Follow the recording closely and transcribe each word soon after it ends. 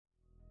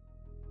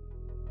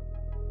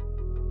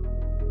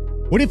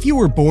What if you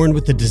were born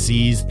with a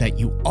disease that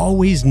you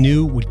always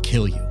knew would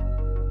kill you?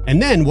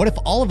 And then what if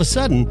all of a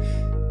sudden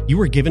you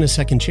were given a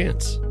second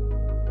chance?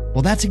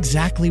 Well, that's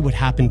exactly what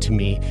happened to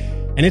me.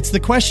 And it's the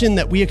question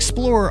that we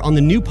explore on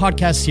the new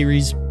podcast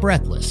series,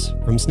 Breathless,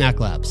 from Snack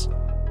Labs.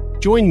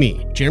 Join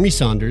me, Jeremy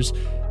Saunders,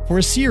 for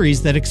a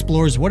series that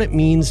explores what it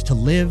means to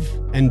live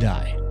and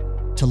die,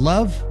 to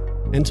love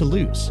and to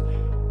lose,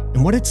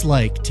 and what it's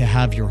like to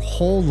have your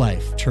whole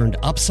life turned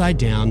upside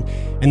down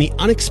and the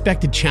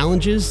unexpected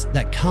challenges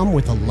that come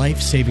with a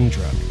life-saving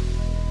drug.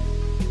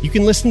 You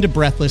can listen to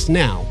Breathless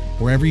now,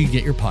 wherever you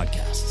get your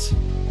podcasts.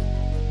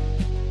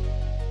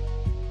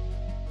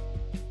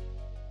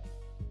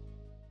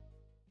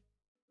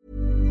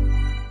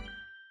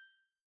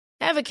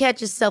 Ever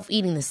catch yourself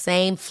eating the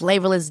same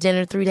flavorless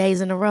dinner 3 days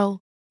in a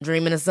row?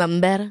 Dreaming of something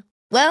better?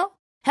 Well,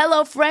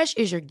 HelloFresh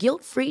is your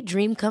guilt-free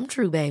dream come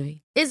true,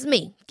 baby. It's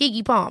me,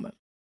 Keke Palmer.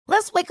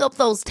 Let's wake up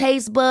those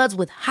taste buds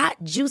with hot,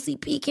 juicy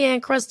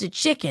pecan-crusted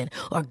chicken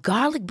or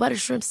garlic butter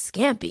shrimp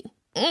scampi.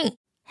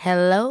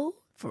 Hello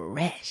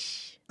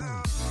Fresh.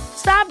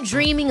 Stop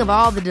dreaming of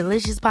all the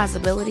delicious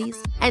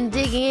possibilities and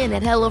dig in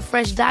at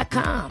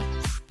HelloFresh.com.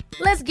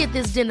 Let's get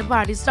this dinner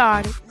party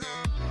started.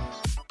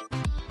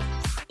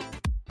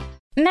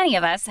 Many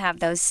of us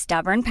have those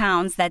stubborn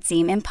pounds that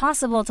seem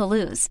impossible to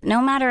lose,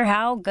 no matter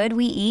how good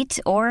we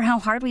eat or how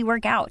hard we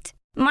work out.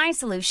 My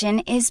solution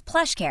is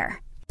PlushCare.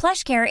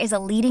 PlushCare is a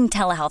leading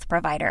telehealth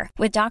provider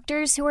with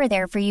doctors who are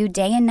there for you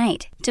day and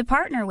night to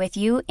partner with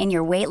you in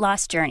your weight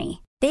loss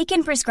journey. They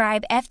can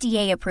prescribe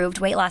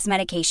FDA-approved weight loss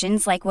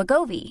medications like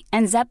Wegovy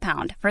and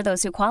Zepbound for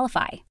those who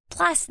qualify.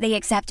 Plus, they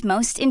accept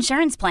most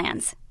insurance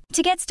plans.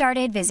 To get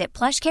started, visit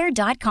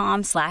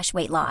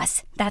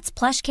plushcare.com/weightloss. That's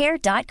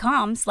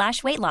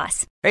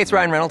plushcare.com/weightloss. Hey, it's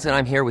Ryan Reynolds, and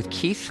I'm here with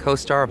Keith,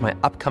 co-star of my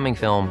upcoming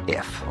film,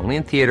 If, only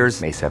in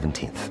theaters May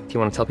 17th. Do you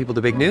want to tell people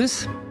the big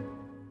news?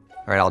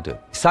 All right, I'll do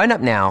it. Sign up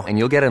now and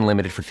you'll get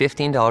unlimited for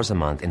 $15 a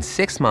month and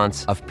 6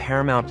 months of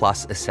Paramount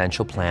Plus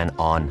Essential Plan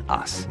on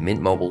us.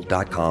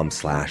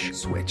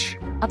 MintMobile.com/switch.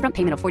 Upfront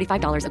payment of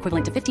 $45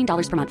 equivalent to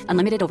 $15 per month.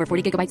 Unlimited over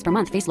 40 gigabytes per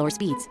month. Face lower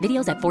speeds.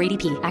 Videos at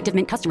 480p. Active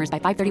Mint customers by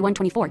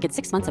 531.24 get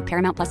 6 months of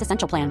Paramount Plus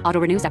Essential Plan.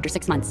 Auto renews after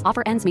 6 months.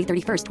 Offer ends May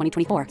 31st,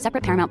 2024.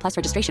 Separate Paramount Plus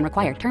registration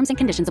required. Terms and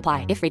conditions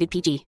apply if rated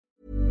PG.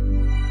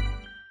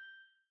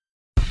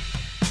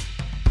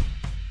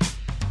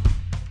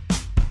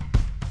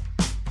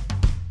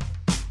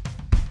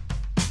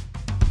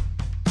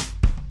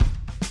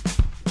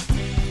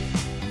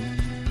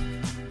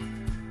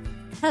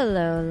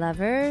 Hello,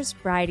 lovers.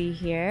 Bridie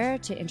here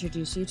to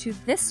introduce you to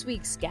this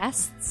week's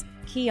guests,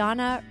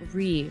 Kiana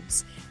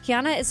Reeves.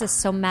 Kiana is a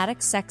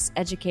somatic sex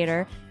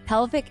educator,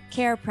 pelvic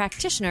care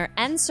practitioner,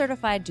 and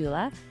certified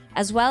doula,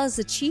 as well as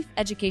the Chief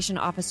Education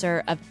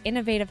Officer of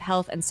innovative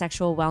health and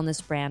sexual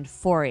wellness brand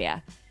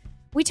Foria.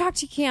 We talked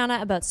to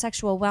Kiana about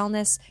sexual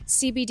wellness,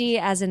 CBD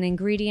as an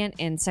ingredient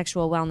in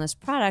sexual wellness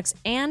products,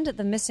 and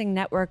the missing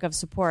network of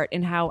support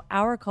in how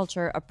our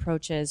culture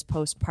approaches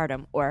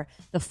postpartum, or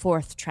the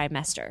fourth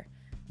trimester.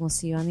 We'll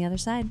see you on the other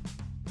side.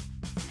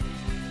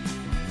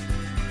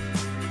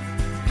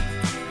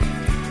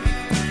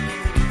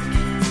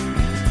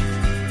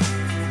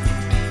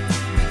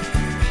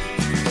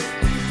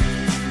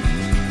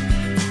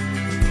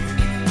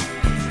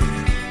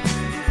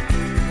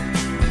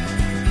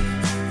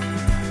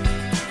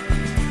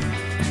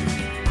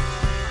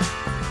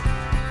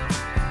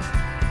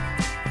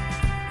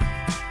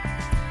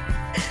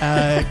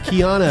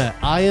 Kiana,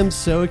 I am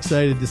so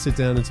excited to sit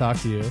down and talk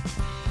to you.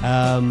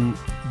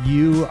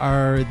 You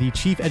are the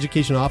Chief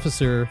Education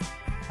Officer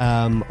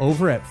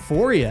over at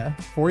Foria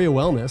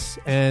Wellness,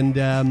 and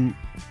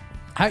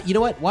you know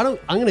what?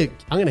 I'm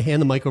gonna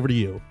hand the mic over to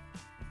you.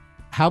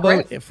 How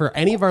about for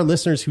any of our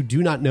listeners who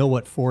do not know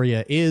what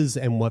Foria is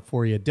and what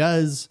Foria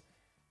does,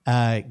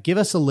 give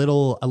us a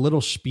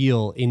little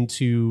spiel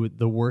into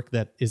the work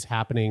that is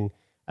happening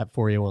at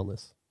Foria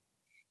Wellness.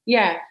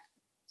 Yeah.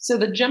 So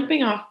the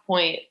jumping off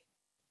point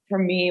for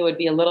me would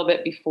be a little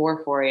bit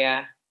before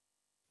Foria.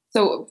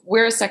 So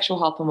we're a sexual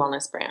health and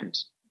wellness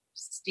brand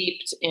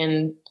steeped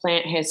in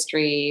plant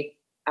history,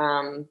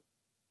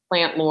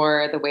 plant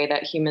lore, the way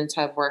that humans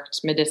have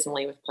worked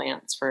medicinally with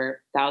plants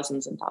for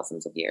thousands and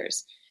thousands of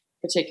years,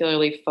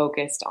 particularly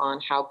focused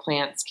on how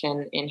plants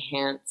can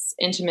enhance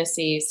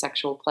intimacy,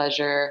 sexual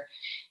pleasure,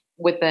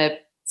 with a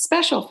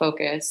special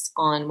focus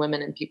on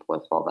women and people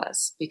with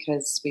vulvas,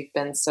 because we've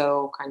been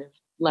so kind of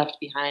left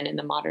behind in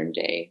the modern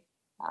day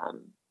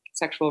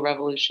sexual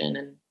revolution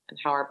and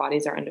how our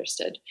bodies are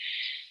understood.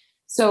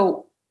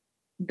 So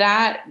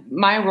that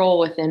my role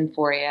within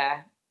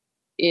Foria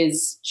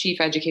is Chief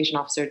Education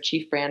Officer,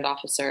 Chief Brand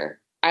Officer.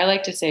 I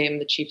like to say I'm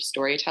the Chief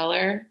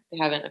Storyteller. They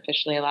haven't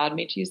officially allowed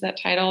me to use that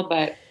title,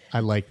 but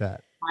I like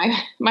that.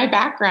 My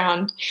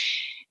background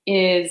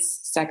is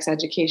sex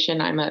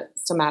education. I'm a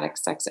somatic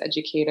sex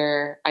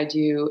educator. I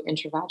do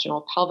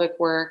intravaginal pelvic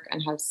work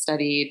and have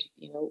studied,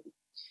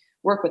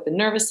 work with the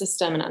nervous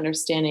system and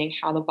understanding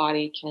how the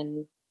body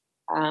can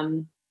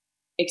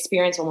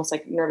experience almost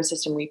like nervous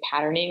system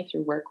repatterning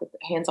through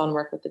hands-on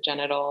work with the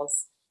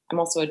genitals. I'm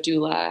also a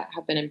doula,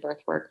 have been in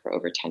birth work for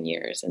over 10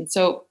 years. And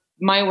so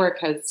my work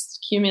has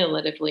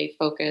cumulatively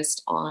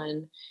focused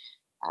on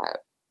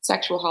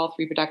sexual health,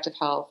 reproductive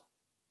health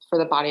for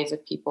the bodies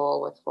of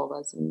people with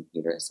vulvas and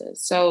uteruses.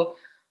 So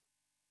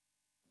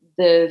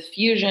the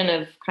fusion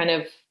of kind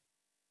of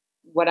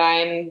what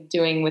I'm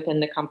doing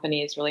within the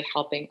company is really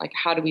helping, like,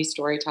 how do we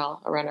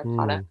storytell around our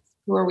products?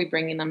 Who are we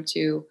bringing them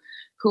to?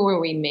 Who are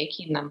we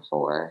making them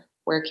for?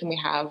 Where can we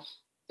have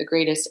the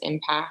greatest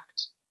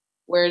impact?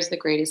 Where's the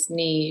greatest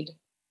need?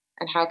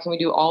 And how can we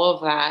do all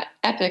of that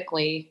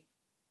ethically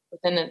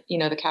within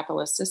the, the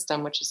capitalist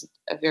system, which is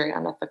a very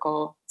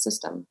unethical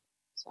system.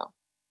 So,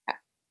 yeah.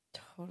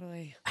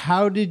 Totally.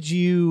 How did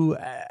you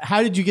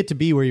get to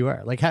be where you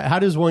are? Like, how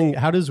does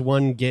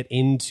one get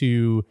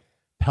into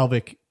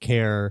pelvic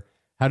care?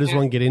 How does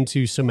one get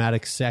into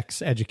somatic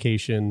sex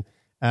education?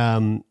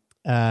 Where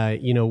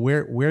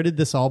did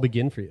this all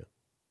begin for you?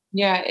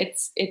 Yeah,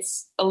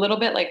 it's a little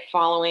bit like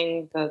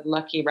following the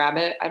lucky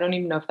rabbit. I don't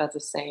even know if that's a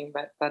saying,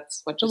 but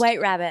that's what the white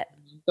rabbit.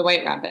 The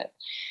white rabbit.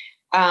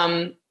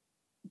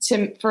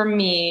 For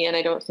me, and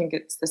I don't think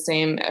it's the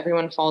same,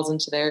 everyone falls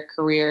into their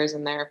careers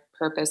and their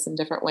purpose in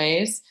different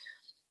ways.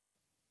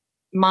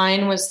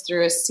 Mine was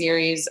through a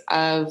series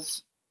of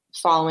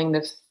following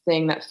the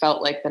thing that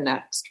felt like the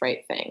next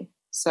right thing.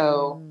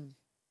 So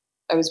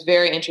I was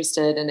very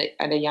interested in it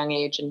at a young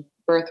age in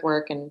birth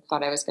work and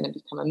thought I was going to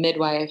become a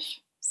midwife,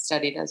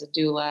 studied as a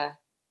doula,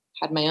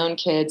 had my own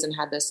kids, and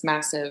had this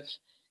massive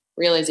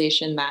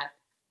realization that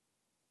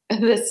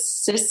the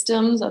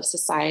systems of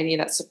society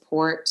that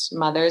support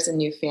mothers and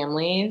new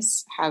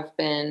families have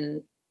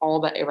been all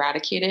but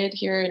eradicated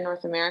here in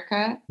North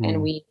America.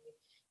 And we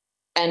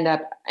end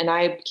up, and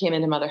I came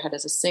into motherhood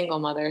as a single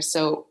mother,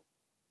 so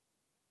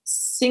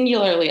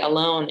singularly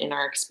alone in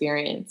our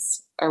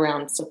experience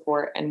around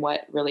support and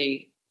what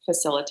really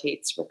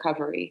facilitates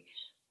recovery.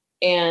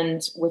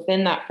 And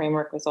within that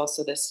framework was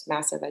also this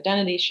massive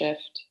identity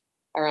shift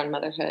around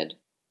motherhood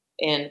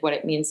and what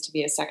it means to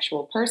be a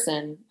sexual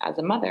person as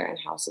a mother, and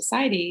how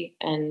society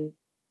and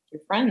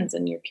your friends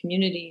and your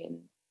community and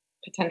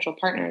potential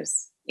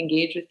partners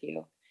engage with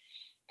you.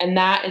 And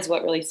that is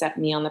what really set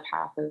me on the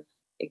path of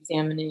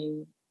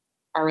examining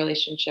our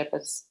relationship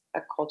as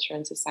a culture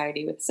and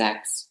society with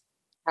sex,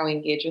 how we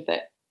engage with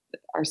it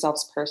with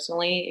ourselves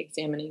personally,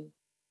 examining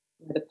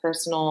the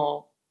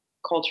personal,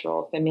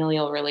 cultural,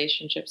 familial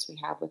relationships we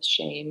have with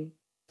shame.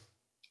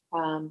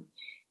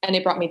 And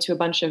it brought me to a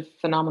bunch of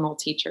phenomenal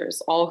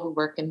teachers, all who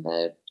work in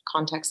the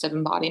context of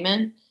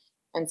embodiment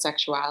and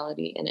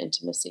sexuality and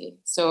intimacy.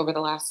 So over the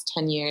last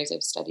 10 years,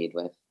 I've studied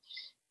with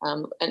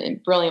a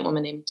brilliant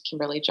woman named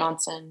Kimberly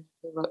Johnson,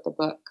 who wrote the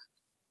book,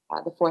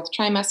 The Fourth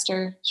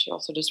Trimester. She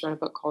also just wrote a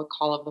book called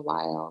Call of the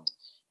Wild.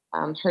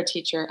 Her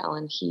teacher,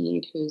 Ellen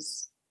Heed,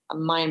 who's a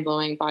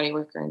mind-blowing body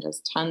worker and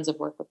does tons of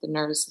work with the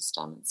nervous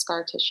system and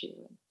scar tissue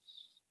and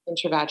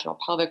intravaginal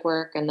pelvic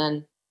work. And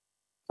then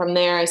from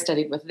there, I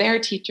studied with their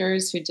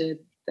teachers who did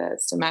the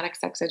somatic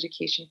sex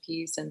education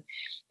piece. And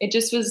it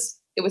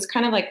was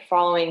kind of like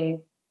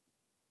following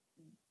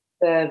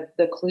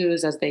the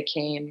clues as they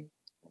came.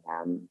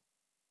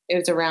 It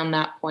was around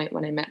that point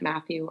when I met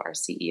Matthew, our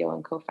CEO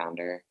and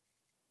co-founder,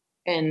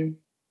 and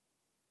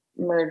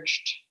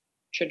merged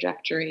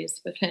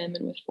trajectories with him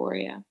and with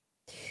Foria.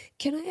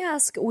 Can I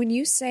ask, when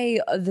you say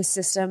the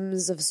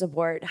systems of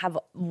support have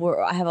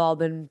all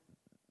been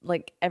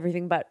like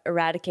everything but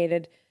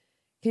eradicated,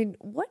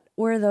 what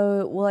were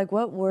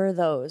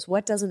those?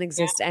 What doesn't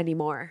exist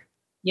anymore?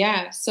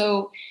 Yeah,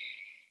 so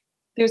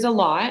there's a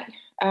lot.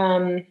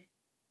 But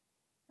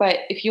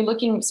if you're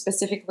looking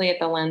specifically at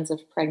the lens of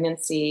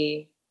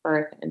pregnancy,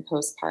 birth, and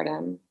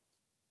postpartum,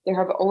 there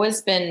have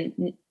always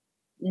been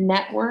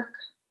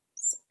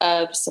networks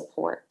of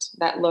support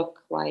that look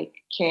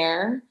like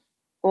care,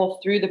 both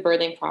through the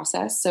birthing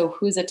process. So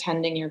who's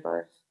attending your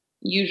birth?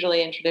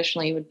 Usually and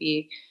traditionally would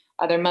be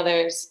other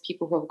mothers,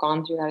 people who have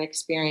gone through that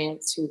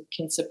experience, who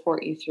can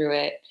support you through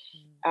it.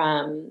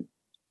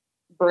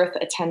 Birth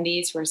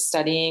attendees who are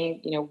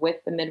studying, with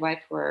the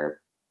midwife,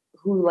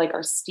 who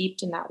are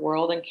steeped in that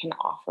world and can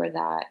offer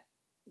that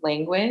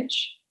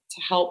language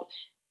to help,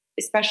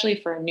 especially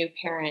for a new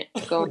parent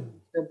going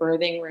to a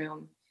birthing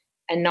room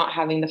and not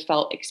having the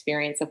felt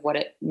experience of what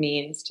it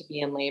means to be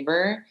in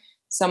labor.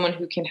 Someone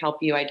who can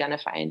help you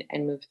identify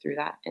and move through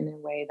that in a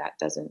way that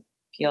doesn't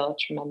feel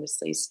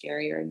tremendously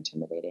scary or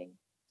intimidating.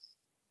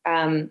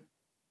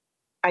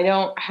 I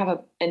don't have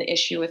an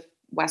issue with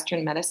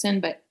Western medicine,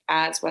 but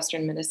as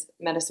Western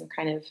medicine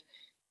kind of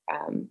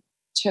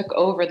took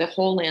over the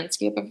whole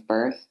landscape of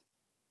birth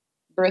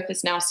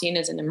is now seen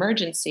as an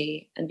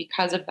emergency. And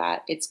because of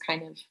that, it's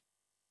kind of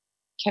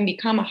can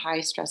become a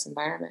high stress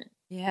environment.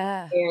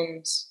 Yeah.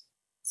 And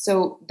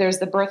so there's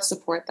the birth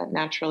support that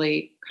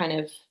naturally kind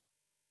of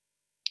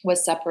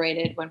was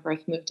separated when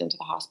birth moved into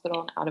the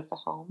hospital and out of the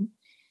home.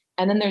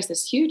 And then there's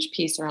this huge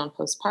piece around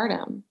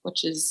postpartum,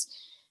 which is,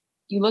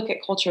 you look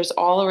at cultures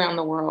all around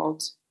the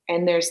world,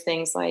 and there's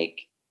things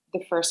like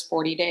the first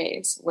 40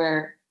 days,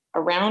 where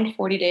around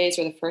 40 days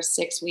or the first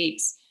 6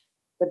 weeks,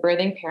 the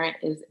birthing parent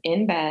is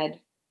in bed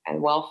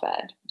and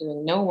well-fed,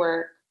 doing no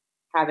work,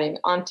 having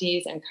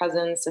aunties and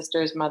cousins,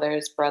 sisters,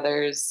 mothers,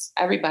 brothers,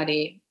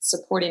 everybody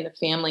supporting the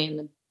family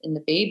and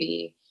the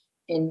baby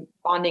in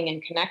bonding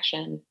and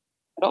connection,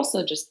 but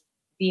also just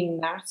the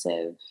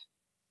massive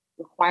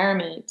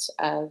requirement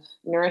of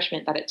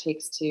nourishment that it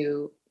takes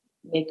to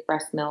make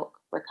breast milk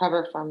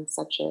recover from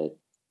such a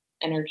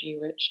energy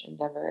rich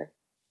endeavor,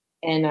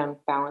 and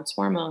balance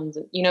hormones.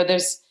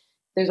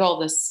 There's all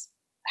this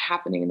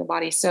happening in the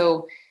body.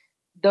 So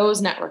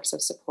those networks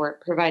of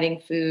support,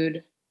 providing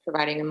food,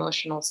 providing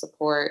emotional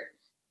support,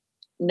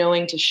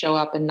 knowing to show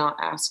up and not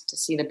ask to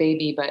see the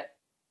baby, but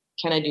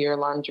can I do your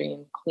laundry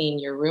and clean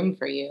your room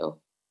for you?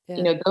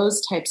 Yeah.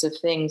 Those types of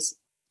things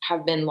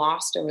have been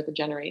lost over the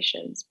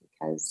generations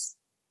because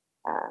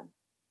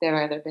they've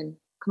either been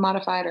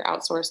commodified or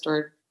outsourced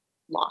or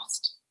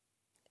lost.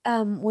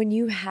 When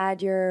you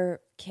had your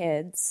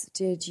kids,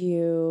 did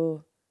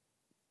you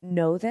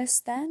know this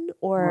then,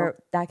 or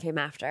that came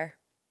after?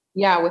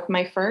 Yeah, with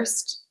my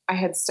first, I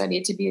had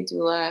studied to be a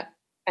doula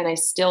and I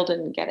still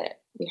didn't get it.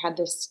 We had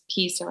this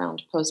piece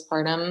around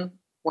postpartum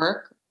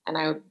work, and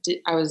I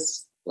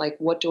was like,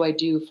 what do I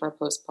do for a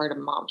postpartum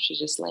mom? She's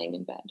just laying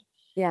in bed.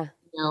 Yeah.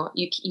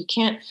 You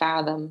can't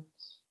fathom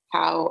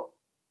how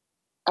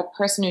a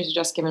person who's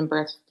just given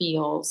birth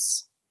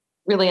feels,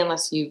 really,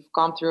 unless you've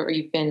gone through it or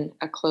you've been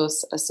a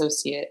close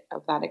associate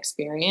of that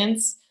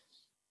experience.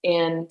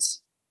 And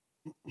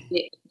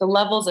the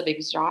levels of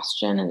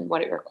exhaustion and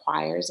what it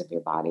requires of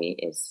your body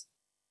is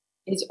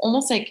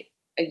almost like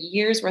a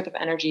year's worth of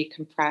energy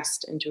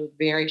compressed into a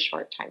very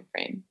short time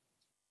frame.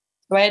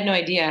 So I had no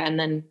idea. And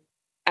then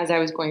as I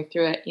was going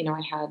through it,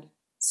 I had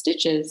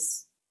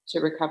stitches to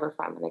recover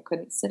from, and I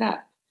couldn't sit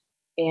up.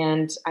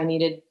 And I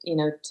needed,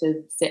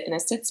 to sit in a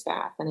sitz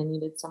bath, and I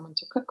needed someone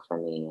to cook for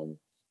me. And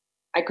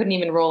I couldn't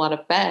even roll out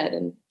of bed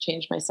and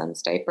change my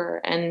son's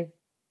diaper. And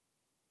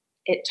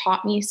it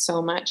taught me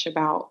so much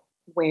about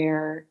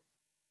where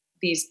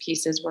these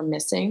pieces were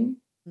missing.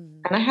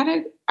 Mm-hmm. And I had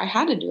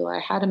a doula, I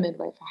had a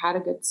midwife, I had a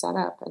good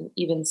setup, and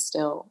even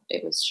still,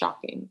 it was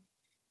shocking.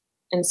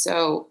 And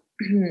so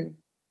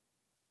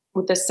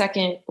with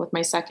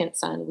my second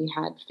son, we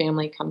had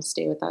family come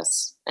stay with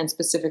us and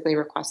specifically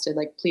requested,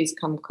 like, please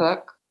come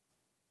cook.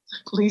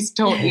 Please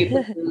don't eat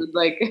the food.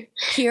 Like,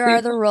 here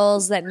are the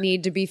roles that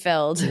need to be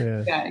filled.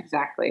 Yeah,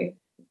 exactly.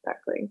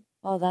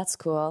 Oh, that's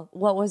cool.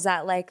 What was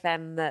that like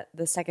then?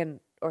 The second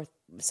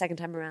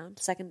time around,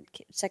 second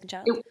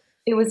child.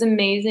 It was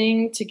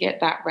amazing to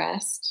get that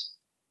rest,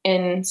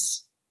 and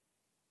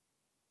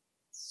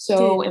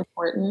so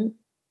important.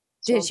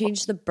 Did it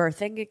change the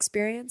birthing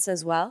experience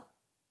as well,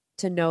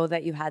 to know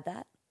that you had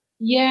that?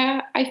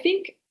 Yeah, I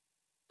think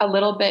a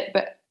little bit,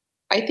 but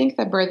I think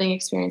the birthing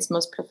experience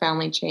most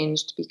profoundly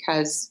changed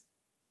because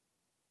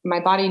my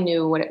body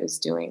knew what it was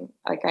doing.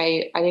 Like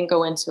I didn't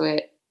go into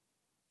it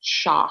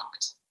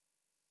shocked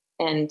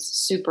and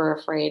super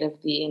afraid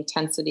of the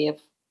intensity of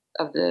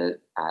the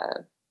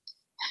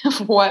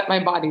of what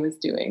my body was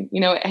doing.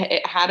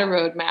 It had a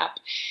roadmap.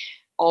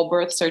 All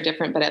births are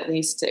different, but at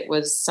least it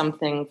was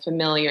something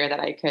familiar that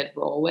I could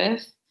roll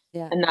with.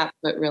 Yeah. And that's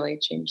what really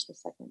changed the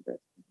second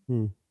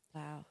birth.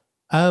 Wow.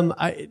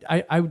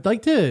 I would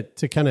like to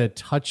kind of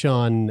touch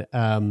on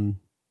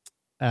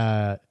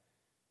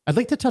I'd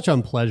like to touch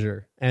on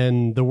pleasure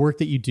and the work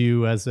that you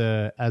do as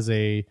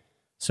a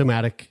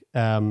somatic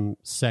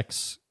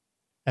sex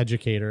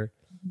educator.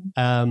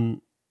 Mm-hmm.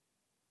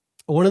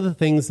 One of the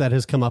things that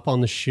has come up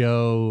on the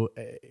show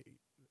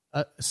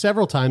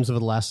several times over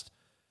the last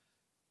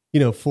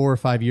 4 or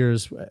 5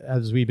 years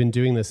as we've been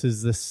doing this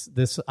is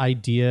this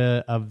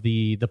idea of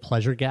the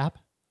pleasure gap.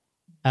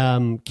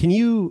 Can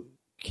you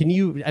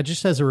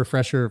just as a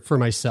refresher for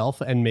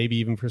myself and maybe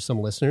even for some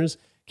listeners,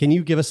 can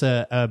you give us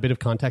a bit of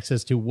context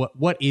as to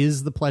what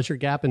is the pleasure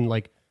gap and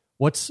like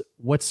what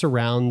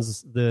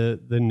surrounds the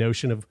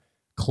notion of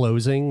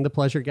closing the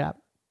pleasure gap?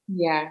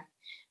 Yeah.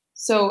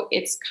 So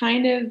it's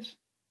kind of,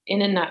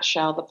 in a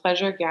nutshell, the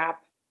pleasure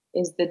gap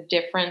is the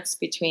difference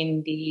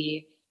between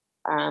the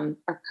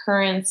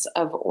occurrence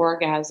of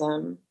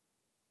orgasm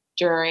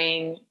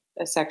during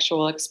a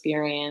sexual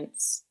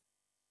experience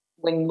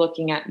when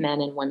looking at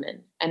men and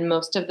women. And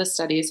most of the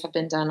studies have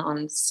been done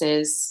on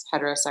cis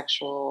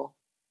heterosexual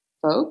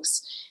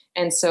folks.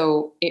 And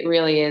so it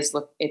really is,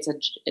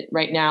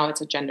 right now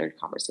it's a gendered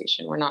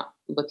conversation. We're not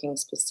looking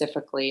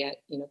specifically at,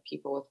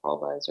 people with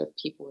vulvas or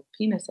people with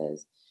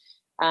penises.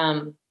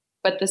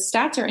 But the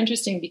stats are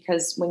interesting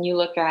because when you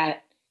look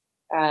at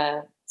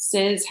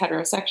cis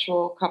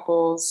heterosexual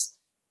couples,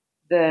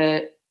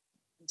 the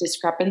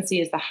discrepancy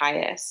is the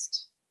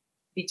highest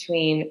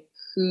between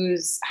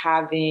who's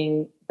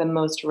having the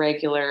most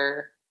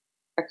regular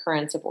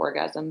occurrence of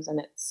orgasms, and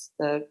it's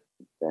the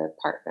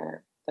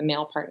partner, the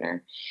male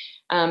partner.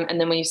 And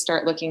then when you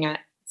start looking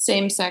at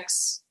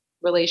same-sex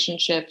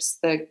relationships,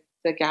 the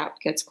gap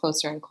gets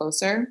closer and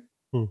closer.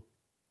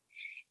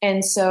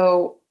 And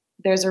so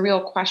there's a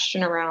real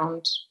question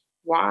around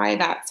why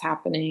that's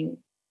happening.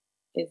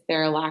 Is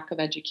there a lack of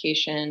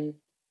education?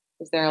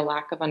 Is there a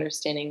lack of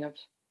understanding of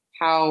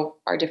how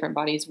our different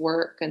bodies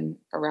work and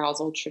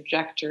arousal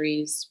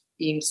trajectories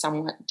being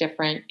somewhat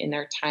different in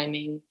their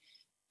timing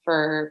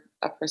for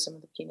a person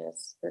with a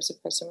penis versus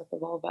a person with a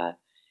vulva.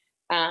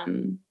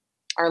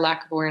 Our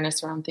lack of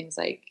awareness around things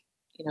like,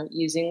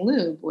 using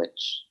lube,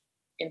 which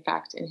in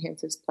fact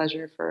enhances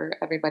pleasure for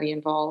everybody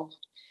involved.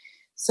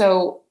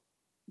 So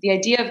the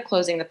idea of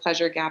closing the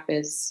pleasure gap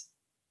is,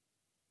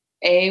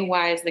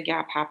 why is the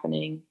gap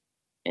happening?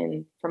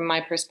 And from my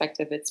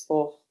perspective, it's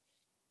both,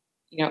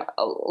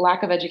 a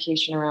lack of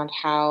education around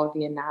how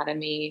the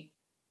anatomy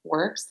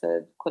works,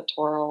 the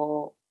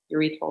clitoral,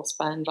 urethral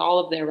sponge, all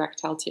of the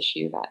erectile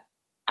tissue that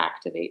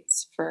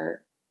activates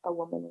for a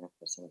woman and a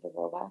person with a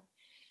vulva.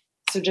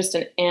 So just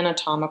an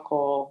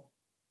anatomical,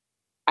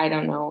 I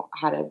don't know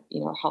how to,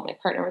 help my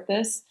partner with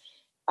this.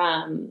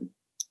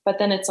 But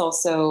then it's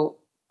also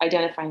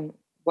identifying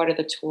what are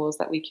the tools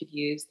that we could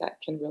use that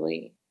can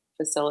really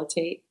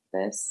facilitate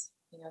this.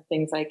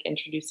 Things like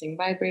introducing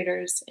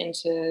vibrators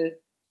into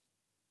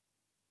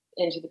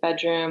the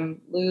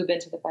bedroom, lube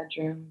into the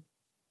bedroom.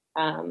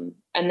 And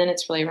then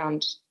it's really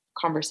around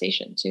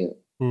conversation too.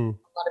 A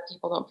lot of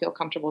people don't feel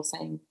comfortable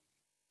saying,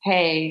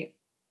 hey,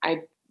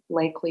 I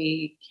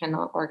likely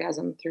cannot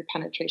orgasm through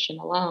penetration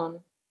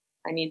alone.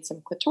 I need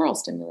some clitoral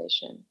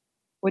stimulation,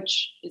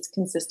 which is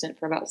consistent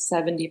for about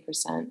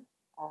 70%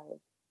 of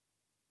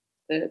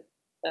who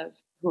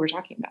we're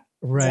talking about.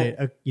 Right.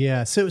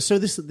 Yeah. So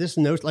this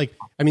note,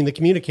 the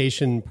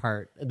communication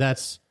part,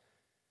 that's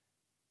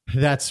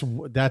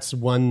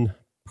one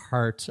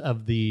part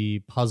of the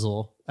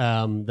puzzle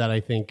that I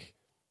think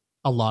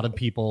a lot of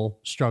people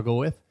struggle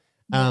with.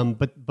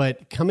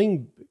 But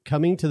coming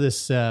to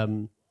this,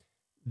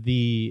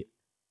 the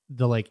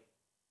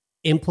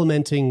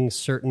implementing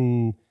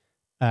certain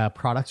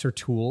products or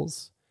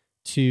tools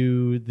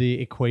to the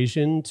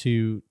equation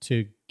to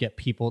get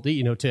people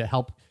to to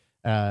help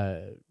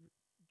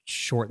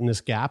shorten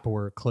this gap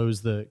or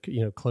close the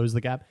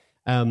gap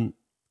are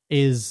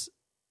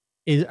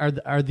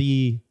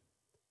the,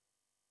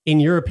 in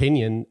your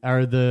opinion,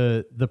 are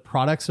the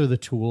products or the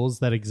tools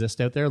that exist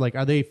out there,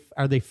 are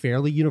they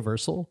fairly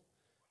universal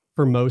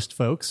for most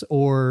folks,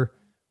 or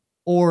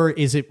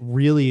is it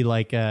really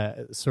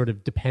sort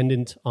of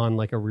dependent on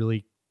a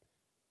really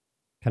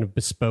kind of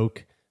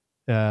bespoke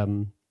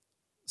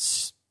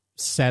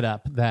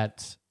setup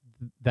that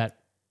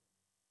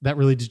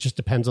really just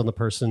depends on the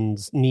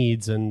person's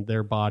needs and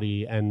their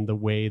body and the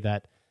way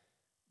that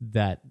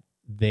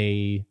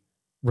they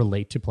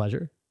relate to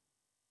pleasure?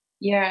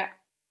 Yeah,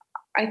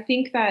 I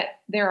think that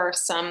there are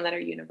some that are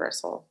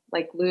universal.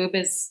 Lube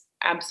is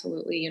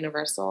absolutely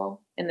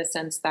universal in the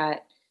sense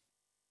that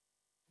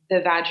the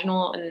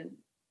vaginal and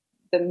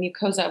the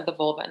mucosa of the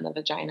vulva and the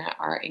vagina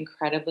are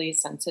incredibly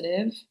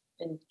sensitive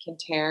and can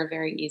tear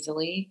very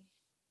easily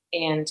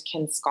and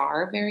can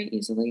scar very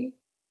easily.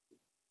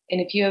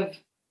 And if you have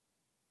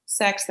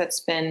sex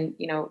that's been,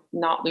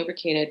 not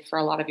lubricated for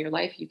a lot of your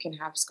life, you can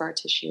have scar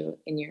tissue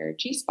in your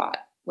G-spot,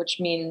 which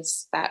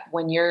means that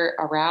when you're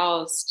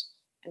aroused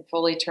and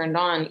fully turned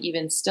on,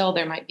 even still,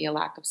 there might be a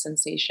lack of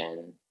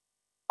sensation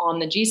on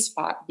the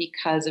G-spot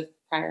because of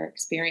prior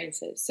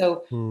experiences.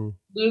 So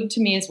lube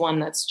to me is one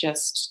that's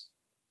just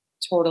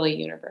totally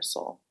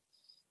universal.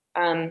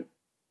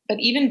 But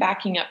even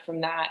backing up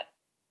from that,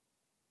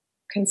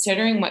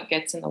 considering what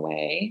gets in the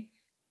way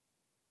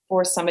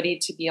for somebody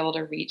to be able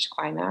to reach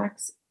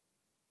climax,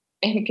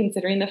 and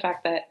considering the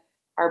fact that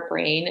our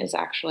brain is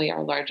actually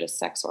our largest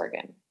sex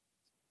organ.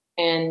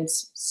 And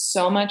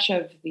so much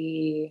of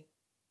the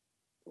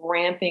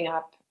ramping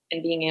up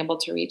and being able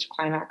to reach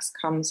climax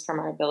comes from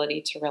our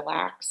ability to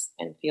relax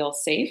and feel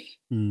safe.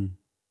 And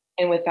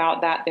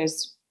without that,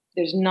 there's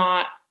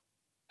not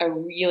a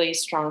really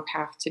strong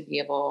path to be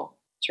able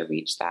to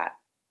reach that,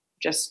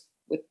 just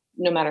with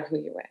no matter who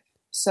you're with.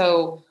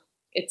 So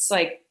it's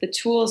the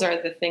tools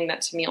are the thing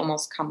that to me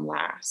almost come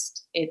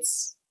last.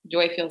 It's, do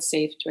I feel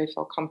safe? Do I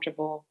feel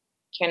comfortable?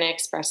 Can I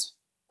express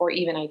or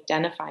even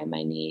identify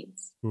my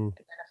needs?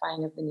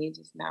 Identifying of the needs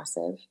is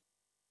massive.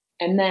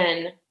 And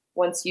then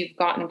once you've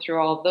gotten through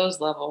all of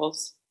those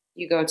levels,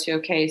 you go to,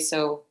 okay,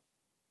 so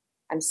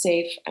I'm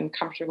safe, I'm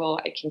comfortable,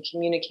 I can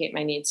communicate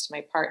my needs to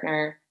my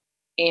partner,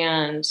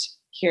 and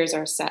here's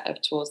our set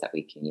of tools that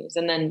we can use.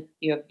 And then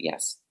you have,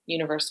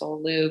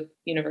 universal lube,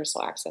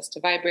 universal access to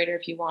vibrator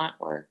if you want,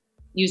 or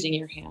using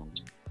your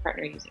hand,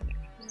 partner using their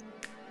hands.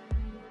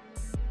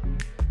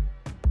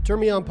 Turn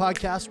Me On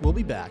podcast will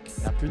be back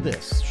after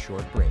this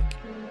short break.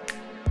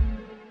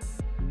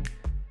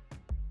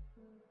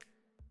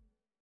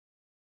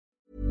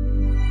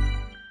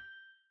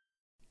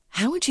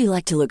 How would you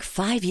like to look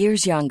 5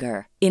 years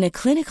younger? In a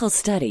clinical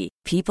study,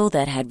 people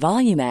that had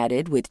volume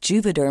added with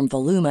Juvederm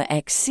Voluma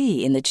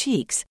XC in the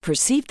cheeks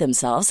perceived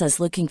themselves as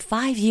looking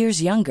 5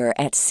 years younger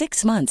at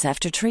 6 months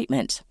after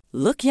treatment.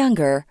 Look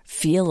younger,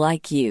 feel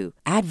like you.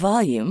 Add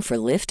volume for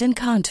lift and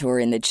contour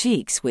in the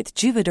cheeks with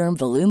Juvederm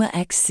Voluma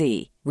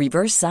XC.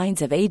 Reverse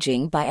signs of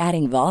aging by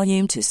adding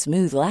volume to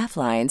smooth laugh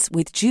lines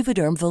with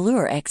Juvederm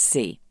Volure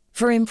XC.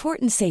 For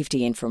important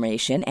safety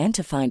information and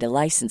to find a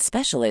licensed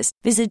specialist,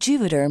 visit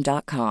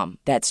Juvederm.com.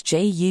 That's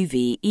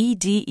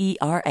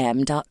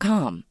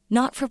JUVEDERM.com.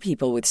 Not for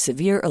people with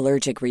severe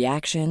allergic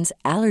reactions,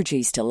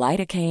 allergies to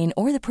lidocaine,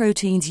 or the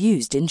proteins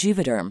used in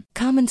Juvederm.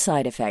 Common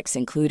side effects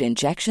include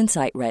injection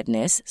site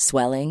redness,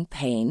 swelling,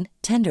 pain,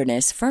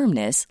 tenderness,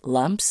 firmness,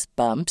 lumps,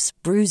 bumps,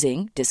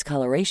 bruising,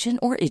 discoloration,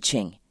 or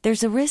itching.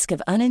 There's a risk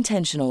of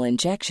unintentional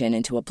injection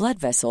into a blood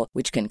vessel,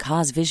 which can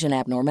cause vision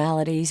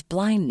abnormalities,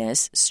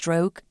 blindness,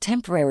 stroke,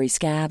 temporary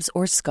scabs,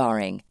 or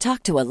scarring.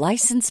 Talk to a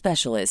licensed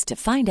specialist to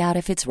find out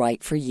if it's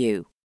right for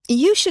you.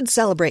 You should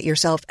celebrate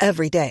yourself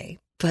every day,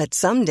 but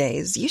some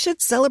days you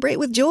should celebrate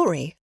with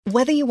jewelry.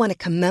 Whether you want to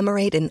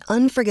commemorate an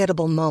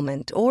unforgettable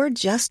moment or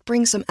just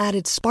bring some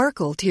added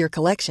sparkle to your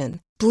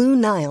collection, Blue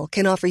Nile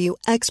can offer you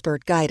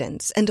expert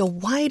guidance and a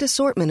wide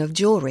assortment of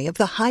jewelry of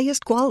the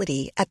highest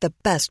quality at the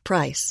best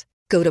price.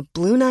 Go to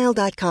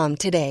BlueNile.com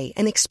today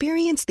and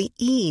experience the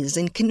ease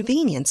and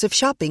convenience of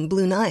shopping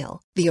Blue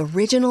Nile, the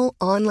original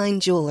online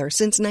jeweler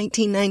since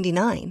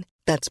 1999.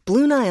 That's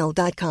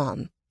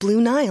BlueNile.com.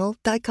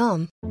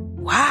 BlueNile.com.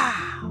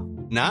 Wow.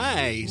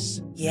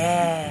 Nice.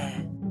 Yeah.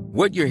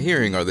 What you're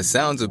hearing are the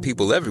sounds of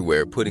people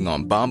everywhere putting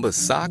on Bombas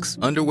socks,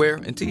 underwear,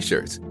 and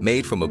T-shirts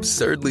made from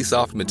absurdly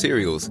soft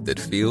materials that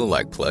feel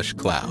like plush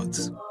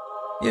clouds.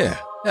 Yeah,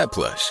 that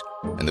plush.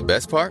 And the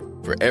best part?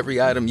 For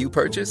every item you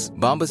purchase,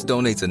 Bombas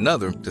donates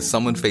another to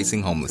someone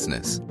facing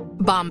homelessness.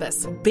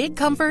 Bombas. Big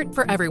comfort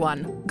for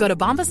everyone. Go to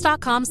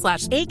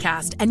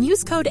bombas.com/ACAST and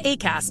use code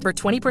ACAST for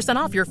 20%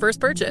 off your first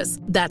purchase.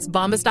 That's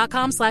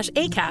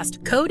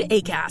bombas.com/ACAST. Code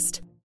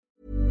ACAST.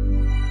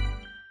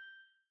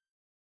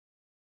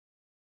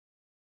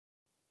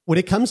 When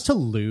it comes to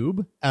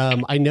lube,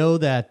 I know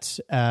that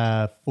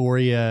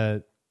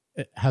Foria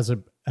has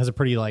a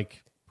pretty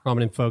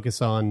prominent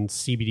focus on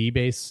CBD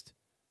based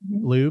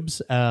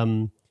lubes,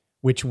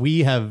 which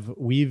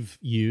we've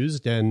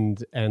used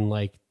and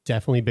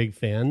definitely big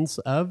fans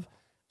of.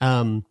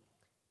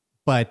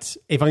 But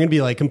if I'm going to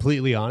be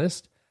completely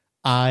honest,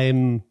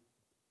 I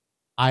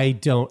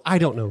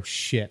don't know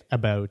shit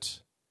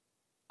about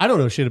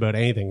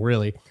anything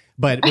really.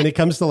 But when it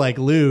comes to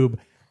lube,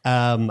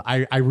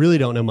 I really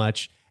don't know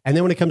much. And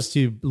then when it comes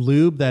to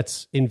lube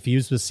that's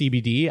infused with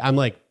CBD, I'm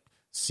like,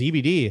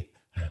 CBD,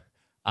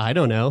 I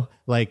don't know.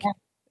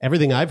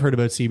 Everything I've heard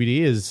about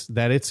CBD is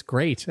that it's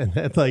great and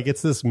that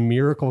it's this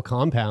miracle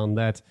compound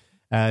that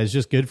is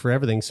just good for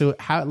everything. So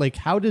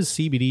how does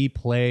CBD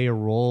play a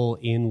role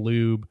in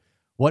lube?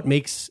 What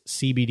makes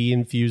CBD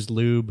infused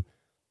lube?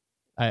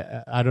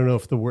 I don't know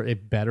if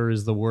better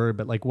is the word,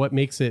 but what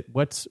makes it?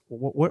 What's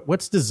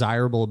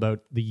desirable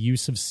about the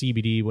use of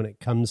CBD when it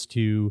comes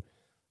to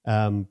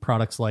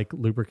products like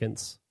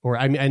lubricants? Or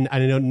I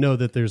don't know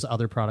that there's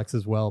other products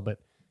as well, but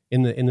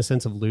in the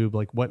sense of lube,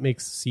 what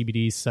makes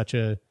CBD such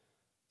a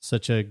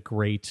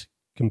great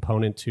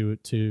component to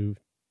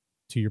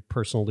your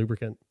personal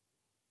lubricant?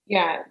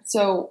 Yeah.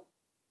 So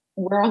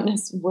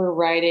we're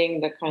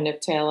riding the kind of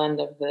tail end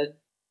of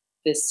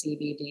this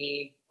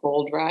CBD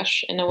gold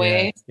rush in a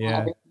way. Yeah.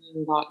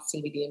 Everything got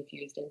CBD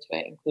infused into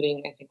it,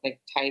 including I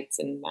think tights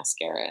and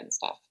mascara and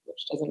stuff,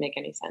 which doesn't make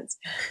any sense.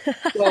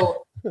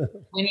 So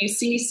when you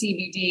see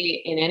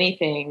CBD in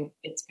anything,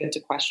 it's good to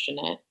question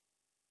it.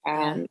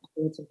 I think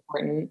it's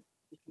important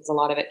because a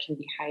lot of it can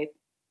be hype.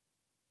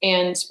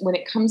 And when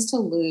it comes to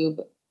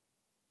lube,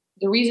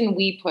 the reason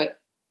we put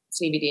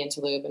CBD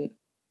into lube, and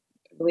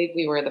I believe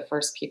we were the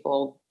first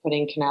people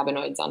putting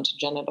cannabinoids onto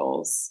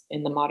genitals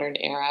in the modern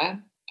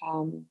era,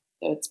 though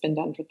it's been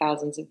done for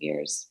thousands of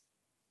years,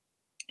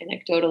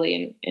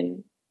 anecdotally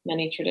in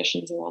many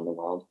traditions around the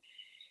world.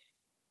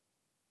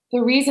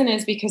 The reason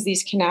is because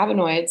these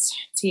cannabinoids,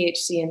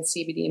 THC and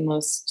CBD,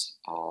 most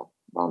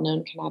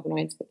well-known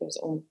cannabinoids, but there's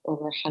over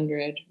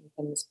 100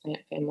 within this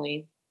plant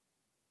family,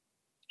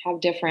 have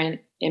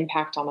different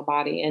impact on the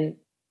body. And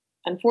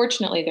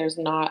unfortunately, there's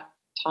not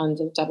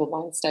tons of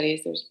double-blind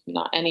studies. There's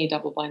not any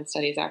double-blind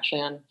studies actually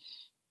on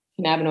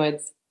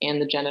cannabinoids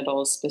and the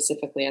genitals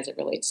specifically as it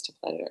relates to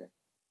pleasure.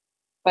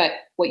 But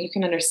what you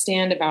can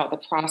understand about the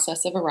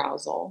process of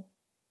arousal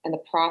and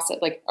the process,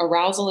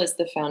 arousal is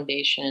the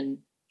foundation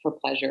for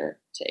pleasure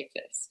to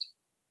exist,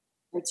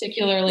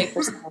 particularly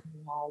for someone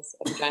who has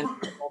a vagina.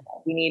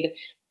 We need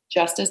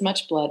just as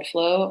much blood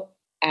flow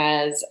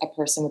as a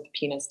person with a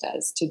penis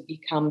does to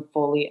become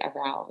fully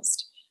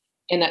aroused.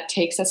 And that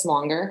takes us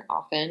longer,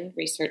 often,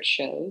 research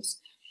shows.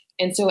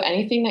 And so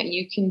anything that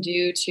you can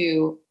do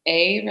to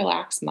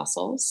relax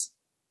muscles,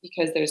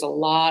 because there's a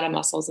lot of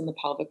muscles in the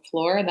pelvic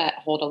floor that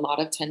hold a lot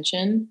of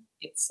tension.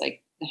 It's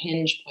like the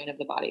hinge point of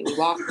the body. We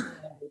walk from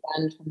there, we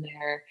bend from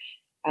there.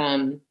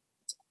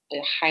 It's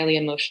a highly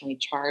emotionally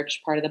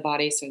charged part of the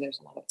body, so there's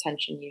a lot of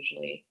tension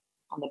usually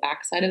on the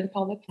backside of the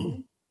pelvic floor.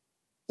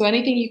 So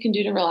anything you can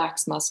do to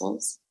relax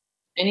muscles,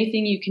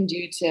 anything you can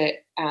do to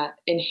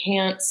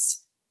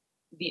enhance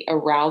the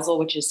arousal,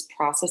 which is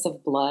process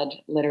of blood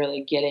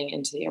literally getting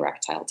into the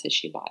erectile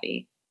tissue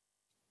body,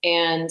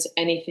 and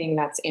anything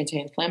that's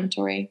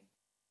anti-inflammatory,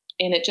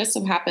 And it just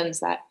so happens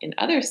that in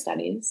other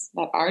studies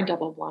that are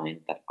double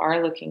blind, that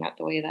are looking at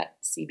the way that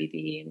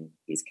CBD and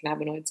these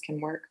cannabinoids can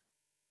work,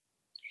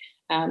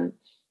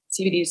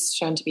 CBD is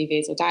shown to be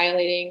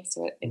vasodilating,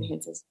 so it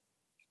enhances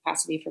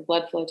capacity for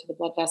blood flow to the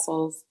blood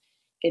vessels.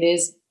 It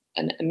is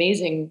an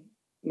amazing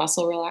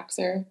muscle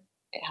relaxer.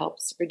 It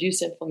helps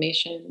reduce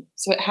inflammation.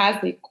 So it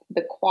has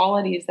the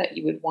qualities that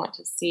you would want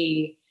to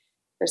see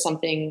for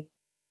something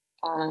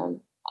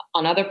on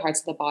other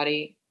parts of the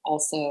body,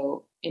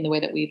 also in the way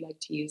that we'd like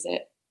to use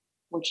it,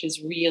 which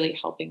is really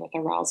helping with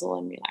arousal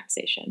and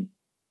relaxation.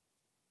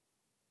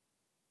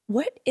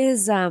 What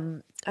is I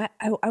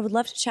would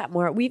love to chat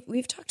more.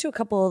 We've talked to a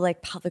couple of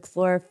like pelvic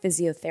floor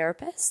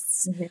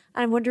physiotherapists. Mm-hmm.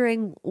 I'm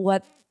wondering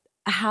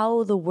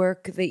how the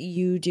work that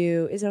you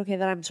do, is it okay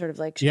that I'm sort of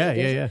like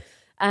yeah.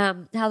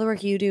 How the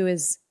work you do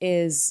is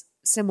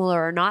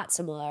similar or not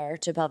similar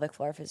to pelvic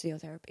floor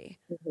physiotherapy?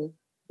 Mm-hmm.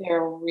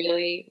 They're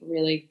really,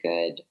 really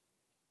good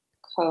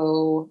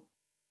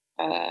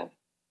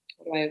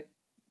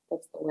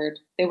what's the word?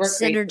 They work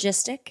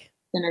synergistic.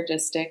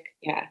 Synergistic,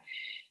 yeah.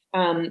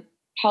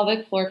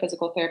 Pelvic floor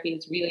physical therapy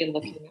is really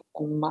looking at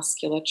the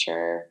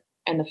musculature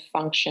and the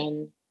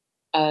function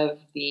of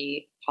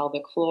the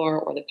pelvic floor,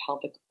 or the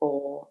pelvic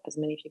bowl, as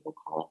many people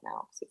call it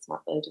now, because it's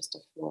not really just a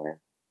floor.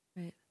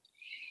 Right.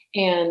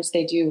 And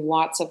they do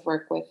lots of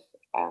work with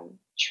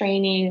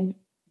training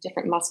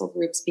different muscle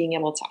groups, being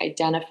able to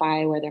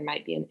identify where there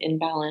might be an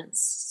imbalance.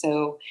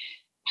 So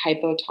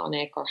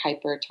hypotonic or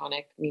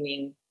hypertonic,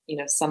 meaning,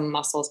 some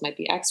muscles might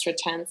be extra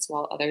tense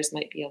while others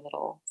might be a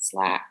little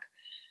slack.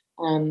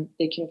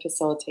 They can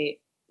facilitate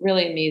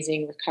really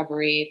amazing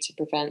recovery to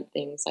prevent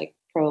things like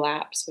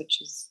prolapse,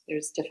 which is,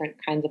 there's different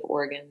kinds of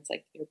organs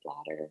like your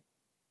bladder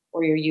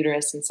or your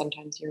uterus and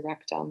sometimes your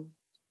rectum,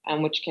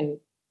 which can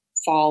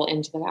fall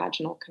into the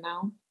vaginal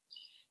canal.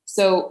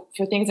 So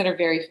for things that are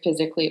very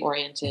physically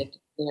oriented,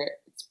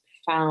 it's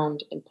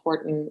found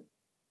important,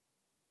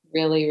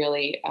 really,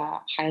 really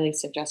highly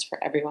suggest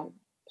for everyone,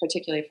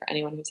 particularly for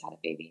anyone who's had a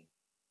baby.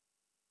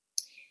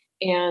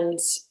 And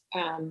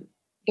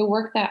the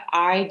work that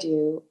I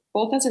do,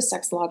 both as a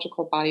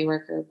sexological body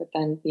worker, but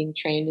then being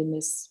trained in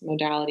this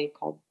modality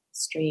called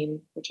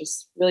STREAM, which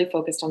is really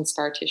focused on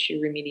scar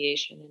tissue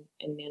remediation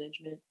and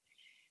management.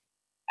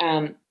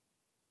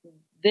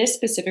 This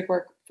specific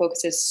work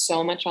focuses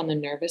so much on the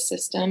nervous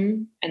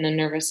system and the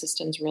nervous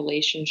system's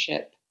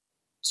relationship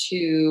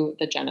to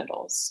the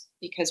genitals,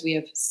 because we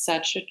have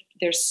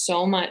there's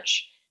so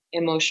much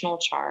emotional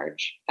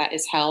charge that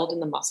is held in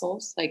the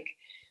muscles. Like,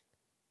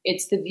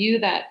 it's the view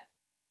that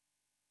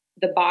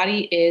the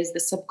body is the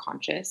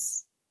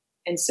subconscious.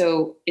 And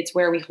so it's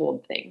where we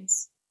hold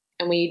things.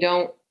 And when you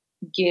don't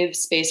give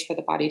space for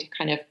the body to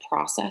kind of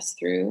process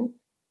through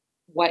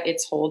what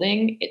it's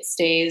holding, it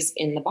stays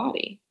in the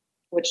body,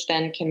 which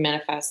then can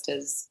manifest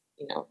as,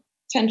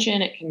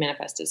 tension. It can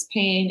manifest as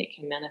pain. It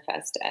can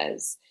manifest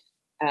as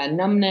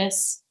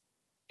numbness.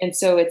 And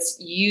so it's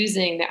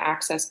using the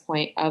access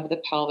point of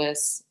the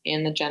pelvis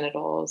and the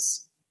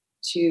genitals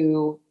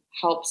to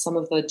help some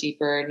of the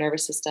deeper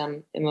nervous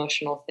system,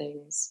 emotional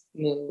things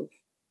move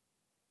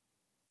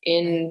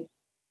in.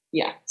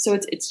 Yeah. So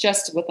it's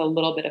just with a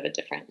little bit of a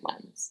different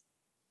lens.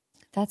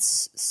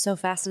 That's so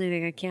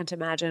fascinating. I can't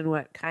imagine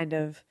what kind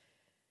of,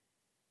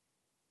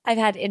 I've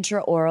had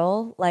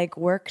intraoral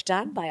work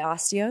done by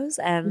osteos,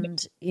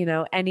 and,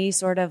 any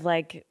sort of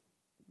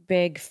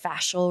big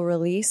fascial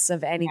release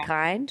of any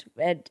kind,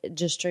 it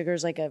just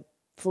triggers a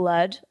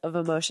flood of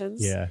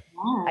emotions. Yeah.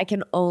 I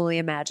can only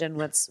imagine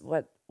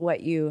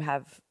what you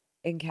have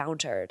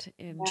encountered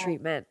in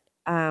treatment.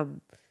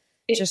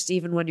 Just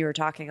even when you were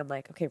talking, I'm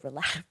like, okay,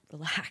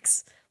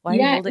 relax. Why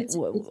are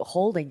you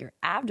holding your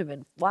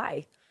abdomen?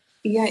 Why?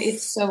 Yeah,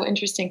 it's so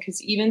interesting,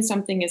 because even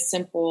something as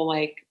simple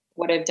like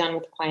what I've done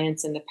with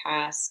clients in the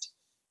past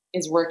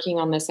is working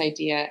on this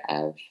idea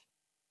of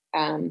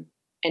an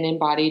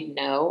embodied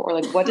no,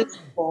 or what does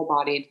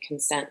full-bodied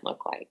consent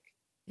look like?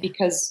 Yeah.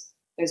 Because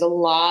there's a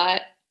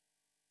lot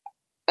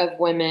of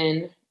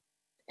women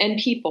and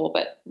people,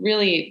 but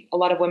really a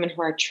lot of women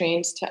who are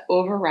trained to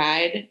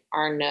override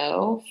our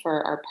no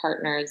for our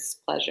partner's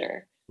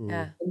pleasure.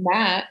 Yeah. And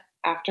that,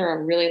 after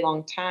a really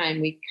long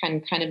time, we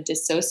can kind of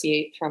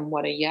dissociate from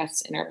what a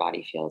yes in our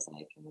body feels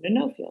like and what a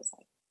no feels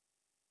like.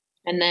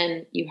 And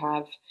then you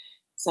have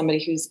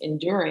somebody who's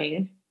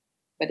enduring,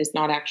 but is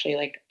not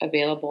actually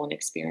available and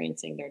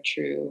experiencing their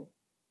true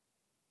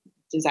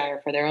desire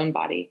for their own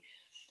body.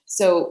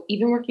 So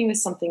even working with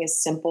something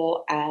as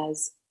simple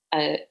as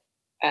a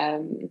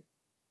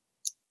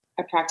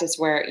practice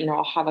where,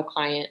 I'll have a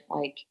client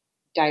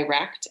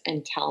direct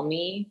and tell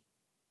me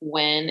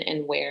when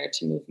and where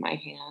to move my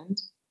hand.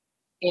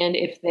 And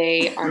if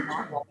they are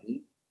not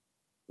ready,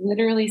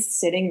 literally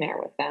sitting there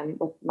with them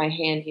with my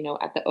hand,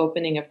 at the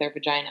opening of their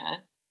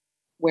vagina,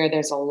 where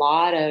there's a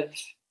lot of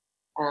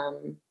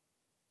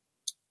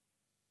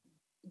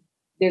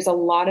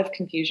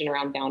confusion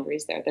around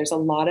boundaries there. There's a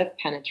lot of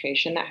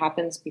penetration that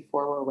happens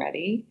before we're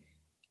ready.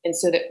 And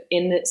so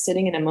that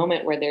sitting in a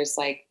moment where there's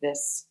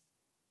this,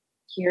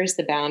 here's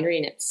the boundary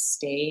and it's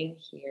staying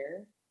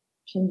here,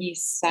 can be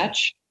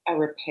such a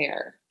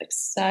repair, like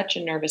such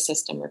a nervous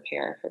system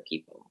repair for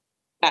people.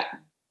 That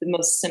the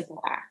most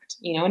simple act,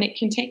 and it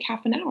can take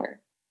half an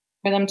hour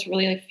for them to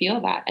really like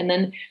feel that. And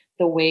then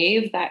the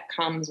wave that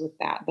comes with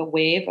that, the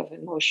wave of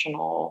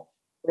emotional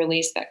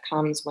release that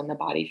comes when the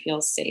body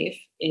feels safe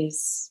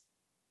is,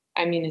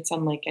 it's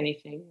unlike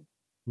anything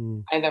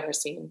I've ever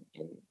seen.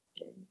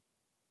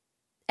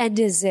 And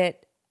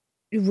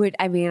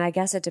I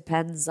guess it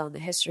depends on the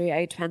history.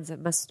 It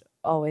must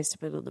always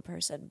depend on the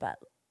person, but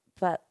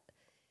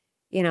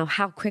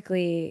how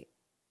quickly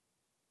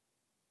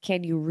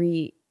can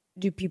you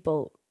do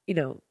people,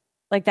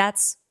 like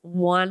that's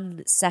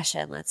one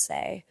session, let's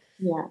say.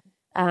 Yeah.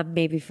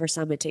 Maybe for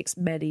some it takes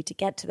many to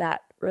get to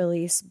that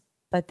release,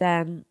 but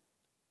then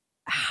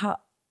how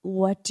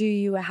do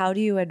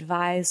you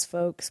advise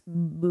folks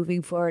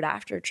moving forward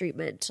after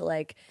treatment to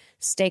like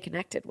stay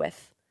connected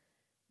with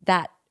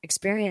that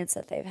experience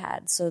that they've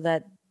had so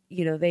that,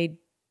 they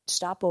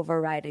stop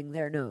overriding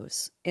their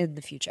nose in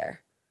the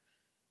future?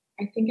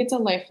 I think it's a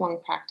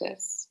lifelong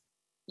practice,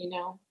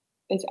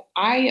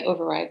 I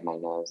override my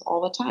nose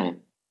all the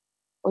time.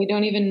 I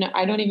don't even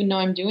know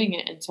I'm doing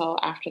it until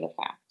after the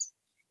fact.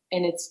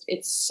 And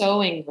it's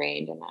so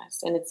ingrained in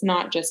us. And it's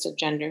not just a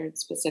gendered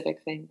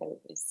specific thing, but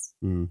it is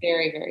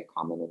very, very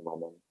common in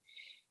women.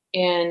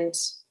 And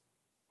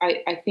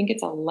I think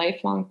it's a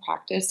lifelong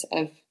practice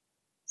of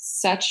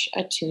such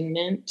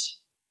attunement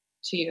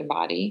to your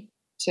body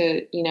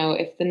to,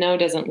 if the no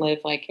doesn't live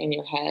like in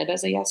your head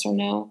as a yes or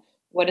no,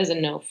 what does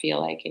a no feel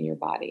like in your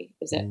body?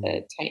 Is it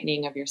the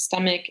tightening of your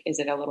stomach? Is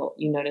it a little,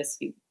 you notice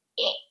you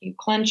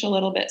clench a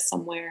little bit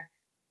somewhere?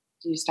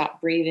 Do you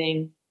stop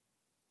breathing?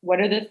 What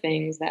are the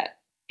things that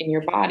in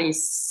your body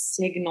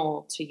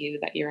signal to you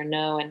that you're a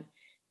no? And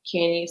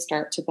can you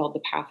start to build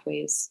the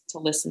pathways to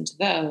listen to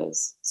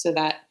those so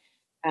that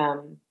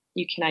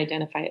you can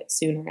identify it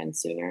sooner and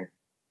sooner?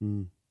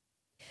 No,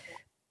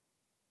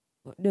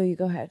 you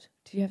go ahead.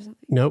 Do you have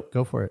something? Nope,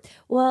 go for it.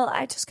 Well,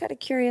 I just got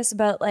curious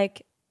about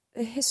like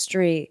the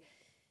history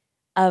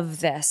of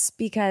this,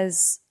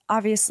 because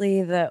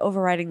obviously the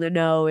overriding the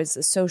no is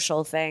a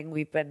social thing.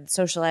 We've been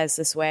socialized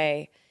this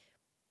way.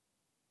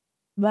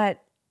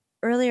 But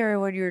earlier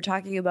when you were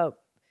talking about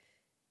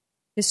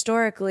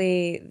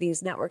historically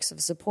these networks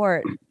of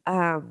support,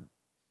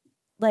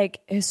 like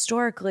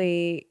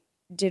historically,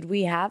 did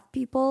we have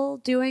people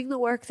doing the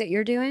work that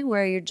you're doing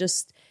where you're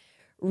just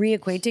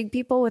reacquainting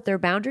people with their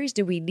boundaries?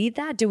 Do we need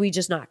that? Do we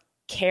just not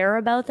care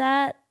about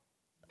that?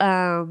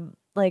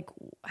 Like,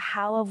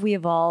 how have we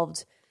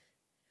evolved?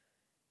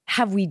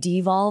 Have we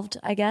devolved,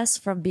 I guess,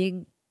 from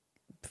being,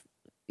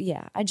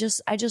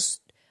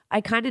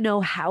 I kind of know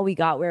how we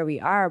got where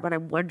we are, but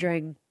I'm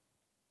wondering,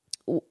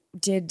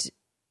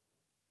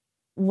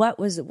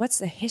 what's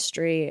the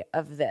history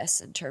of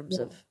this in terms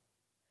of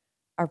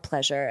our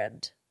pleasure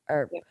and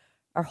our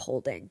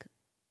holding?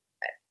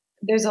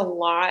 There's a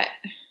lot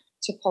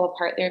to pull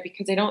apart there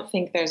because I don't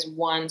think there's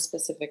one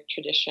specific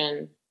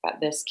tradition that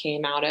this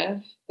came out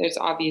of. There's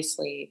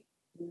obviously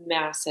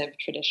massive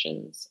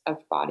traditions of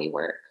body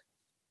work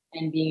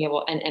and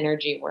and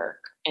energy work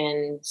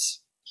and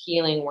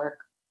healing work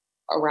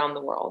around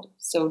the world.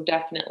 So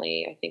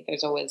definitely, I think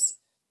there's always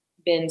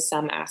been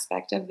some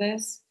aspect of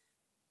this.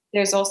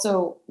 There's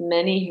also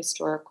many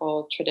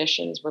historical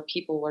traditions where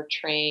people were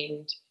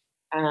trained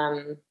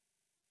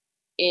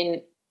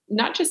in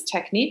not just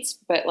techniques,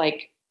 but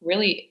like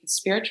really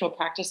spiritual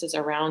practices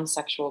around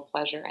sexual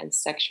pleasure and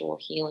sexual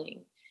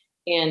healing.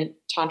 And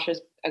Tantra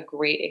is a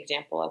great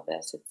example of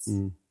this. It's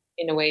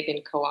in a way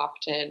been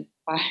co-opted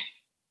by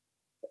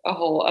a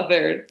whole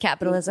other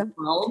capitalism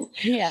world.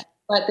 Yeah.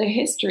 But the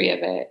history of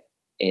it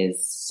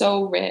is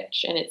so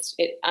rich, and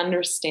it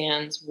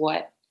understands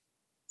what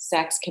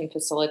sex can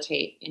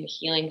facilitate in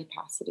healing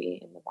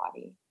capacity in the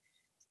body.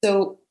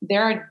 So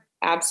there are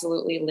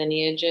absolutely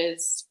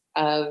lineages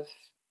of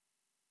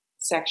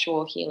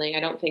sexual healing. I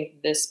don't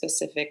think this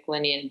specific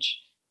lineage,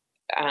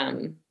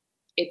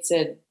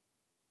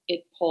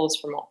 it pulls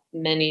from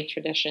many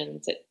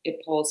traditions.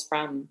 It pulls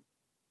from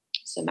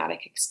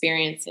somatic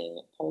experiencing.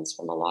 It pulls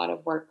from a lot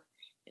of work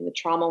in the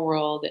trauma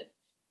world. It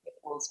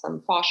pulls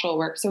from fascial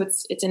work. So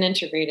it's an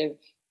integrative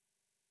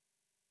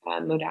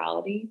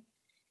modality.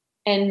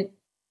 And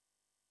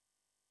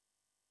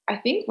I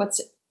think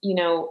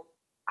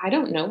I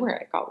don't know where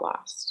it got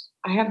lost.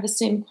 I have the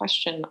same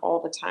question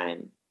all the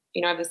time.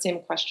 I have the same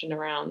question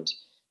around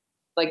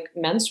like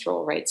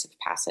menstrual rites of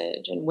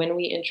passage, and when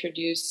we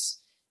introduce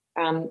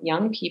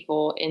young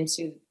people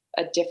into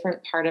a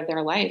different part of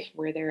their life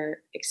where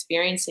they're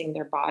experiencing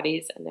their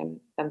bodies and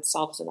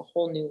themselves in a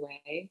whole new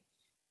way.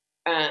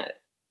 I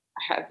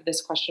have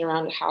this question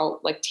around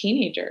how, like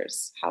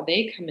teenagers, how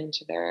they come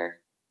into their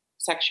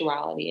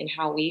sexuality and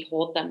how we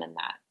hold them in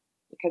that,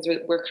 because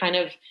we're kind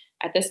of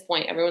at this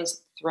point,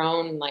 everyone's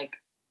thrown like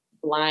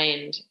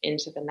blind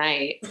into the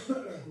night.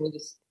 We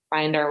just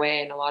find our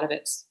way, and a lot of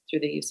it's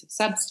through the use of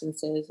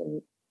substances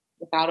and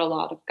without a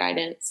lot of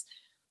guidance,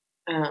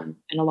 and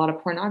a lot of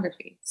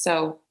pornography.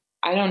 So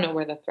I don't know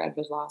where the thread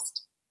was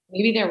lost.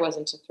 Maybe there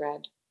wasn't a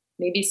thread.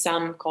 Maybe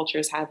some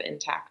cultures have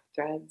intact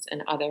threads,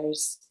 and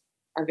others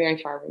are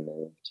very far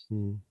removed.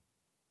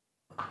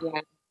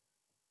 Yeah.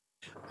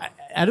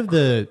 Out of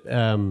the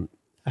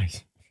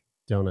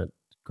Donut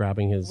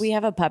grabbing his... We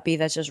have a puppy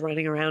that's just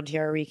running around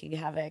here wreaking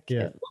havoc.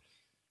 Yeah.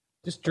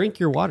 Just drink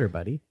your water,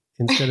 buddy,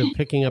 instead of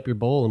picking up your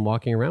bowl and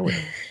walking around with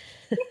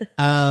it.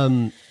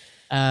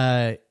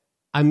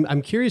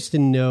 I'm curious to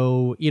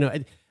know,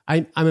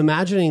 I'm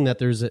imagining that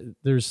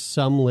there's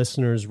some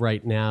listeners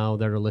right now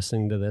that are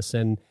listening to this,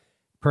 and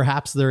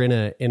perhaps they're in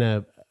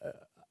a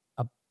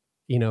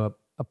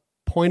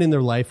point in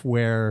their life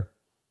where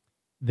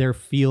they're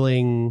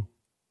feeling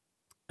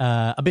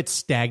a bit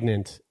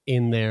stagnant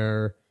in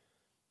their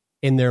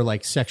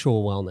like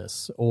sexual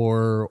wellness,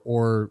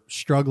 or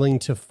struggling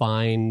to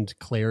find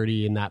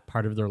clarity in that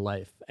part of their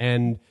life.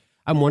 And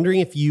I'm wondering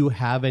if you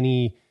have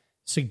any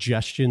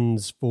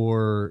suggestions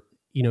for,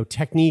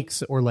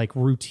 techniques or like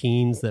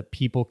routines that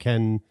people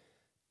can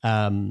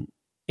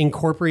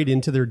incorporate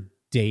into their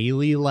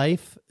daily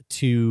life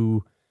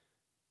to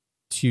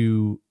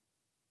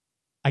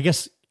I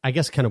guess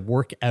kind of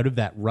work out of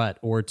that rut,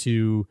 or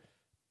to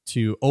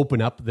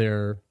open up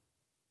their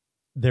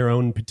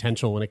own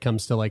potential when it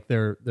comes to like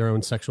their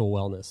own sexual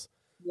wellness.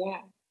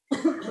 Yeah.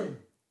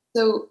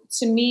 So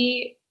to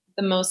me,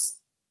 the most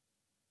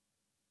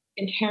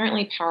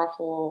inherently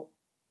powerful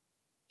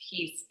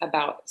piece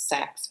about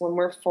sex, when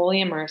we're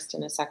fully immersed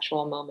in a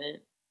sexual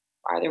moment,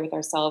 either with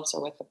ourselves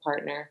or with a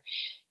partner,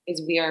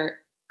 is we are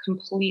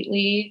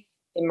completely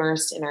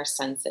immersed in our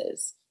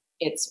senses.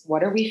 It's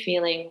what are we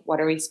feeling? What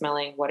are we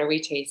smelling? What are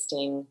we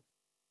tasting?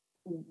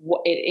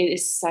 It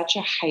is such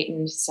a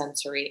heightened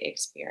sensory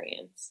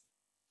experience.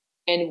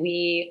 And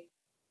we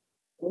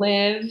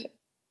live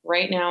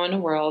right now in a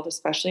world,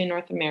 especially in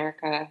North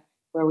America,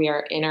 where we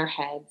are in our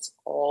heads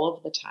all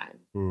of the time.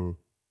 Mm.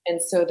 And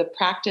so the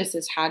practice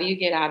is, how do you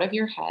get out of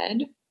your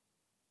head?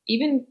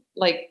 Even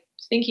like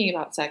thinking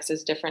about sex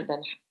is different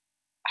than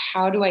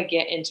how do I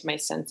get into my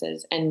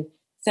senses? And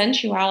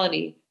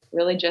sensuality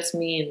really just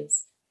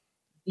means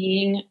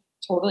being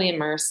totally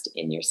immersed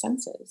in your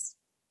senses.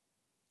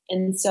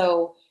 And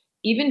so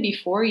even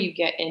before you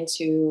get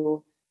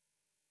into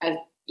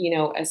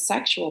a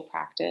sexual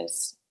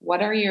practice,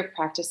 what are your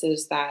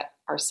practices that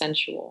are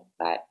sensual,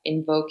 that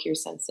invoke your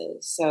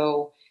senses?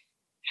 So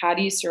how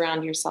do you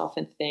surround yourself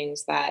in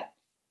things that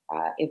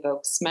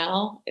evoke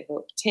smell,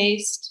 evoke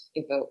taste,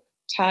 evoke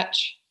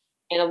touch?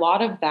 And a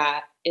lot of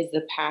that is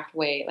the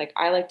pathway. Like,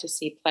 I like to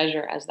see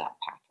pleasure as that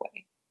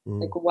pathway.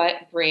 Like,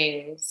 what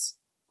brings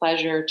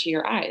pleasure to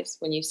your eyes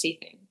when you see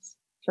things?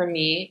 For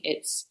me,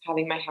 it's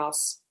having my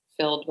house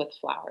filled with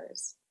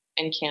flowers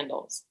and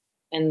candles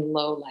and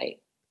low light.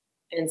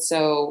 And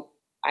so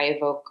I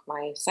evoke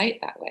my sight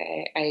that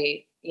way.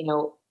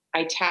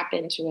 I tap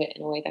into it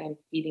in a way that I'm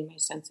feeding my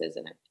senses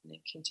in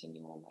a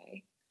continual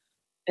way.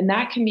 And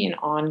that can be an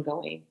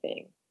ongoing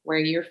thing where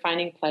you're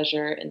finding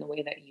pleasure in the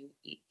way that you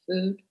eat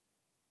food,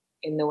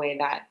 in the way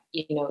that,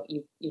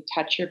 you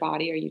touch your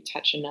body or you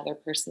touch another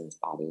person's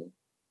body.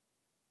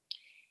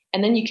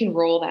 And then you can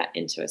roll that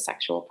into a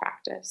sexual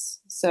practice.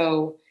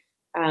 So,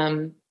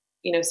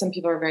 some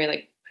people are very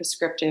like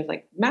prescriptive,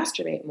 like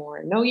masturbate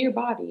more, know your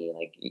body,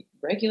 like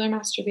regular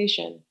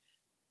masturbation.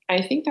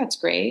 I think that's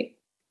great.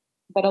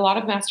 But a lot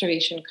of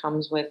masturbation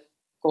comes with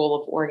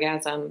goal of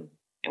orgasm,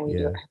 and we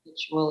do it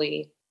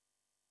habitually.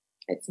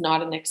 It's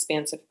not an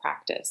expansive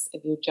practice.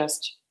 If you're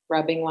just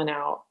rubbing one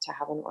out to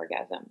have an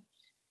orgasm,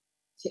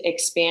 to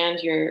expand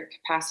your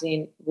capacity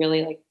and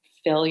really like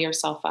fill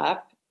yourself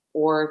up,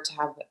 or to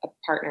have a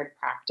partnered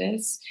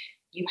practice,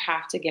 you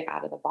have to get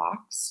out of the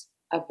box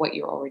of what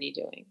you're already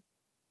doing.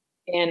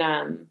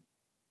 And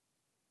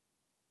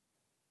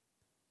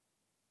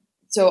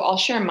so I'll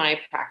share my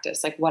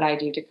practice, like what I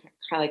do to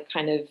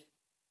kind of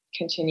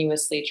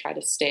continuously try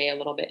to stay a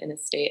little bit in a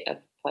state of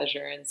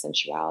pleasure and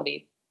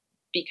sensuality,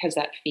 because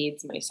that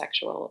feeds my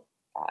sexual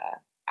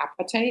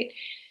appetite.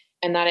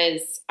 And that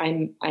is,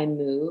 I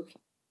move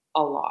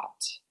a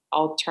lot.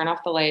 I'll turn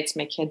off the lights,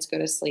 my kids go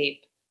to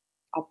sleep,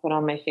 I'll put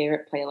on my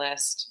favorite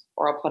playlist,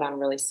 or I'll put on a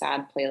really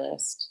sad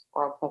playlist,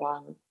 or I'll put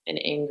on an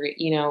angry,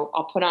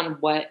 I'll put on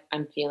what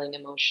I'm feeling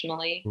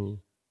emotionally.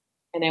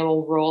 And I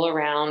will roll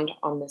around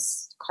on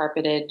this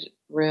carpeted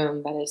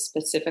room that is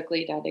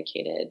specifically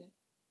dedicated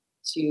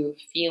to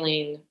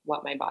feeling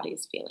what my body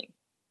is feeling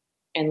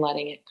and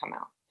letting it come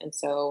out. And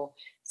so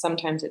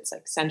sometimes it's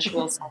like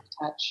sensual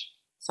self-touch.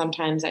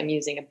 Sometimes I'm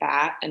using a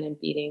bat and I'm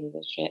beating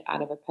the shit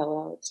out of a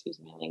pillow, excuse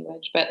my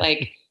language, but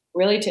like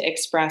really to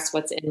express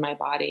what's in my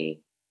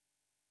body.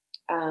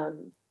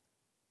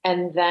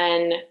 And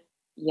then,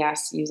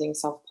 yes, using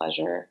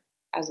self-pleasure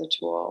as a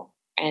tool,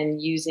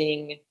 and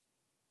using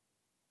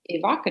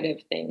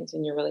evocative things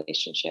in your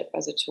relationship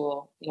as a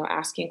tool,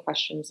 asking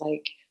questions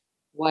like,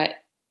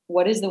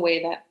 what is the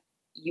way that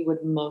you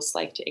would most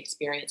like to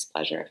experience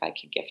pleasure if I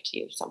could gift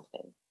you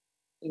something,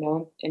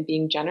 and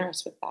being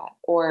generous with that?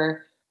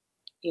 Or,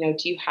 do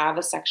you have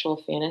a sexual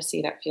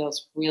fantasy that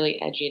feels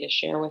really edgy to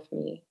share with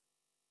me?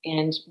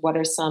 And what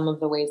are some of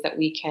the ways that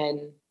we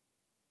can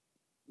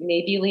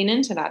maybe lean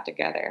into that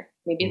together.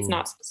 Maybe it's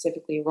not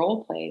specifically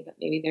role play, but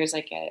maybe there's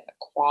like a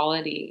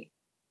quality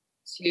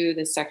to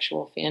the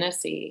sexual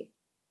fantasy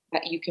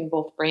that you can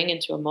both bring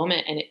into a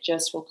moment, and it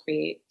just will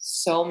create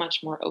so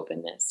much more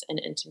openness and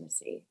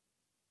intimacy.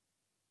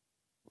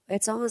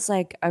 It's almost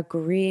like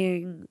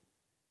agreeing,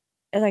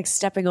 like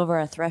stepping over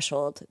a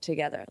threshold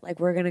together. Like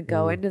we're going to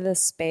go into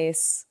this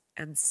space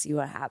and see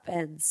what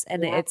happens.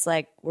 And it's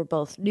like, we're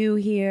both new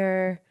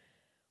here.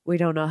 We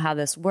don't know how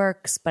this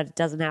works, but it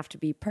doesn't have to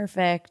be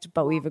perfect.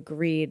 But we've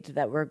agreed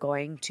that we're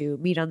going to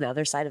meet on the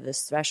other side of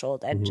this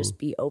threshold and just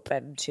be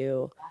open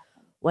to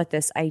what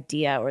this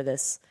idea or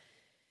this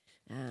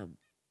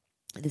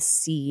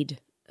seed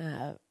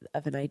of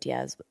an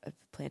idea is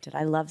planted.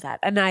 I love that.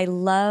 And I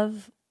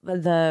love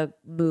the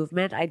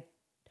movement. I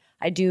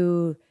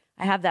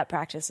have that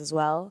practice as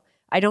well.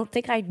 I don't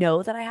think I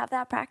know that I have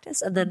that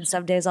practice. And then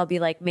some days I'll be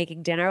like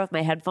making dinner with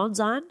my headphones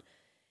on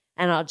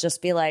and I'll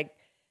just be like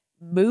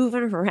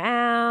moving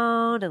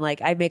around. And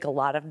like I make a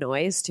lot of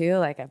noise too.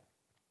 Like I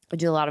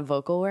do a lot of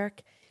vocal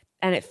work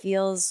and it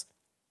feels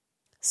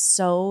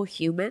so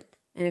human.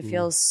 And it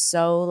feels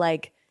so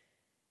like,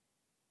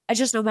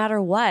 no matter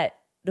what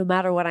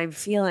I'm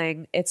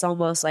feeling, it's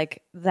almost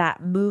like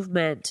that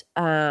movement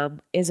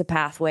is a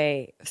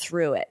pathway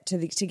through it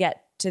to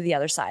get to the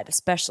other side,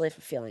 especially if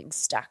I'm feeling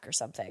stuck or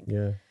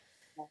something.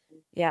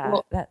 Yeah.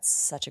 Well, that's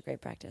such a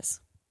great practice.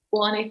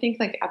 Well, and I think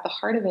like at the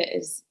heart of it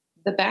is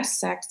the best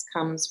sex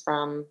comes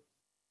from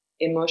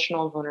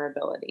emotional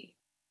vulnerability.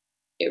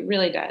 It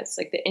really does.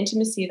 Like the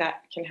intimacy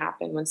that can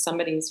happen when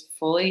somebody's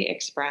fully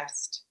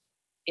expressed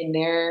in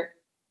their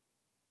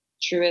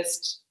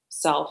truest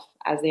self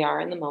as they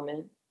are in the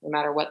moment, no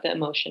matter what the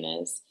emotion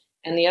is,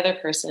 and the other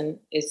person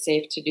is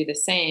safe to do the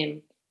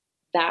same,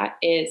 that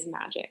is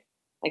magic.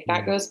 Like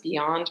that goes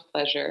beyond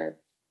pleasure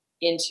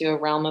into a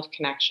realm of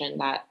connection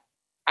that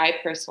I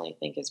personally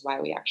think is why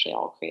we actually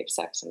all crave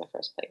sex in the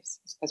first place.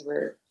 It's because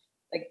we're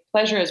like,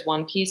 pleasure is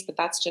one piece, but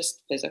that's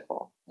just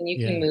physical. And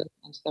you can move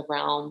into the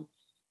realm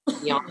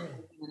beyond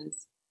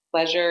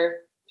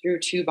pleasure through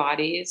two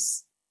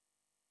bodies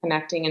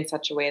connecting in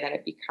such a way that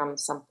it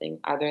becomes something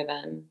other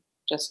than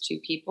just two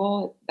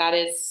people. That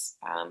is,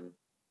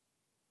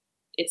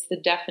 it's the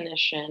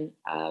definition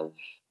of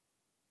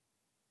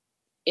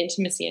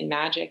intimacy and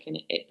magic, and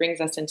it brings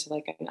us into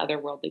like an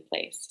otherworldly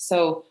place.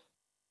 So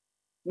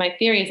my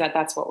theory is that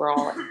that's what we're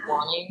all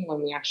wanting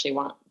when we actually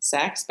want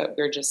sex, but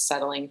we're just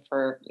settling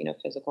for,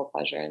 physical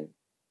pleasure and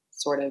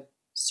sort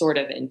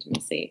of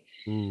intimacy.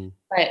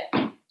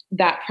 But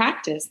that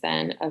practice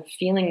then of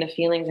feeling the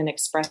feelings and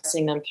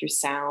expressing them through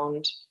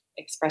sound,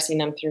 expressing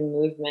them through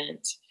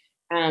movement,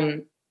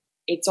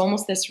 it's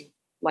almost this,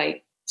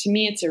 like, to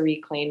me, it's a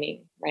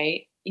reclaiming,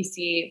 right? You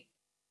see,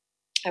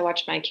 I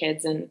watch my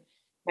kids and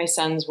my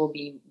sons will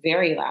be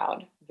very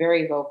loud,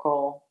 very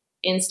vocal,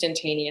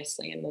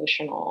 instantaneously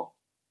emotional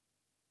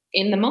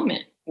in the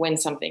moment when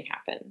something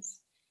happens.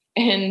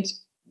 And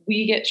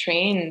we get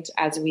trained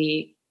as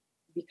we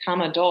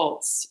become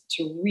adults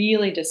to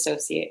really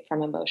dissociate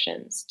from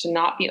emotions, to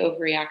not be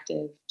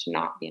overreactive, to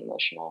not be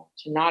emotional,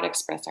 to not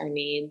express our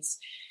needs,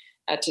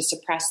 to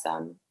suppress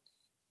them.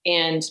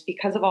 And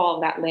because of all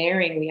of that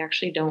layering, we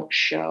actually don't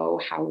show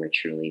how we're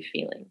truly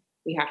feeling.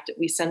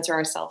 We censor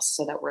ourselves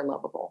so that we're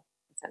lovable,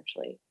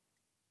 essentially.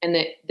 And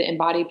the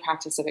embodied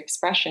practice of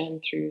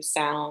expression through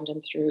sound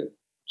and through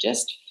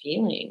just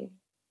feeling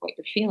what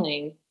you're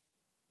feeling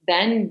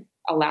then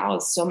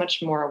allows so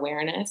much more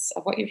awareness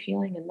of what you're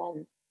feeling, and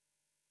then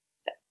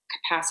the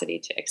capacity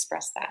to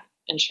express that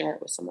and share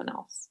it with someone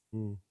else.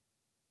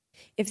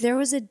 If there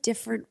was a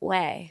different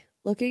way,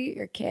 looking at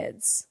your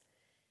kids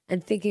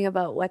and thinking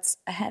about what's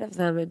ahead of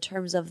them in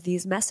terms of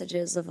these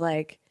messages of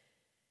like,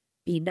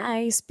 be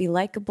nice, be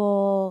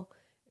likable,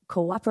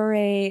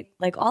 cooperate,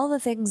 like all the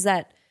things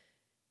that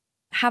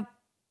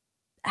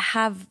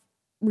have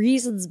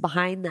reasons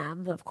behind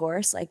them, of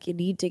course, like you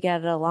need to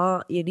get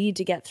along, you need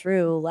to get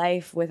through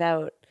life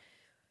without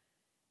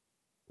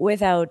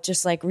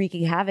just like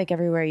wreaking havoc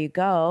everywhere you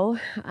go.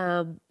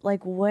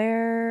 Like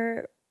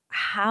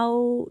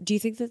how do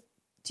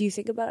you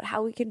think about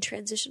how we can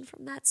transition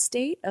from that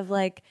state of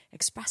like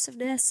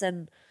expressiveness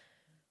and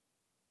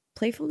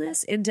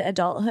playfulness into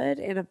adulthood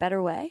in a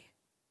better way?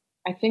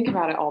 I think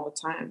about it all the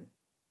time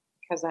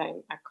because I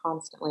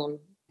constantly am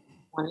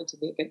wanting to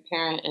be a good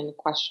parent and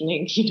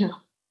questioning,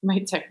 my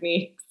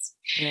techniques.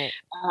 Right.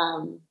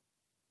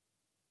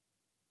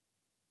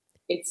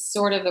 It's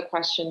sort of the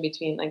question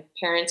between like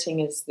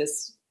parenting is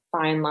this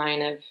fine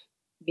line of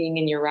being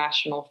in your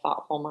rational,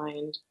 thoughtful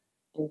mind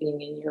and being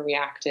in your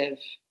reactive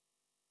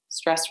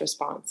stress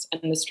response.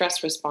 And the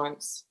stress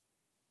response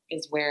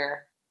is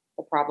where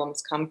the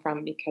problems come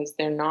from because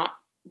they're not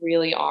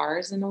really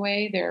ours in a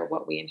way. They're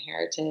what we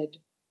inherited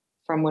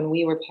from when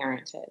we were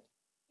parented.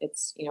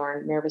 It's,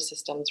 our nervous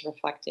system's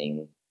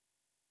reflecting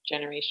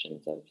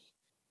generations of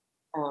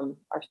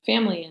our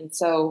family. And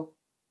so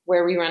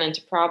where we run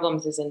into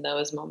problems is in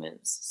those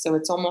moments. So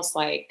it's almost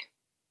like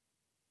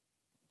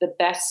the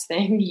best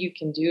thing you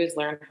can do is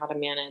learn how to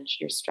manage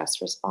your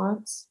stress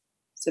response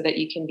so that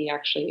you can be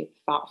actually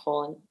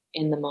thoughtful and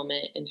in the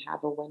moment and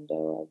have a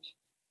window of,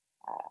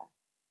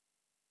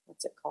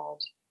 what's it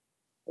called?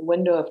 The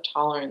window of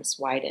tolerance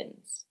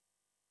widens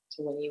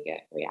to when you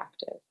get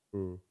reactive.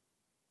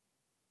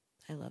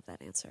 I love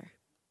that answer.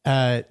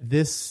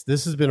 This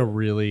has been a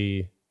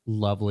really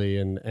lovely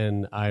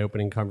and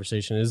eye-opening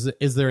conversation.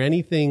 Is there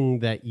anything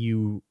that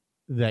you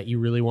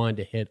really wanted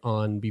to hit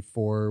on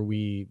before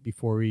we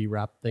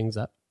wrap things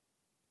up?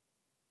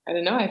 I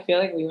don't know. I feel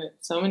like we went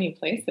so many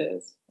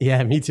places.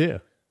 Yeah, me too.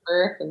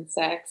 Birth and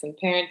sex and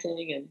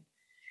parenting and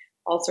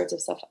all sorts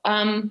of stuff.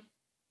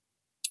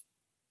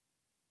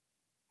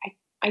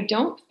 I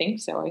don't think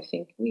so. I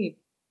think we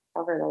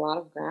covered a lot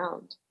of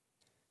ground.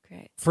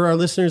 Great. For our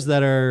listeners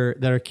that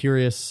are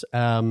curious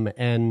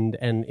and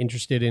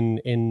interested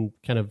in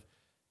kind of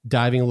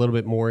diving a little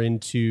bit more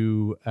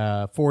into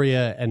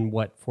Foria and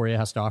what Foria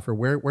has to offer,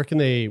 where can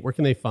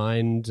they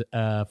find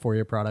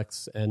Foria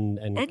products and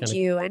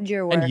you and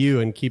your work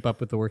and keep up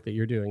with the work that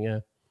you're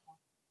doing?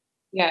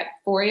 Yeah,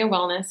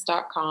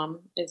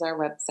 ForiaWellness.com is our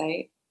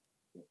website.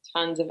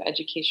 Tons of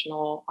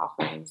educational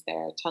offerings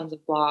there, tons of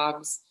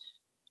blogs.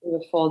 We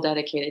have a full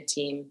dedicated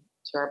team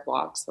to our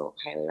blog, so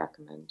highly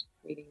recommend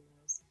reading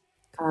those.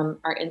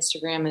 Our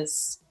Instagram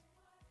is,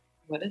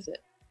 what is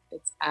it?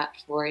 It's at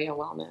Foria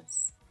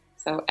Wellness.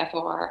 So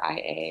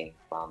FORIA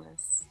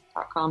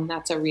wellness.com.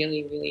 That's a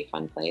really, really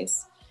fun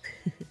place.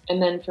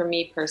 And then for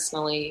me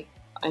personally,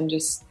 I'm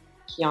just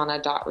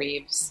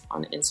Kiana.Reeves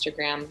on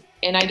Instagram.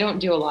 And I don't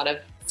do a lot of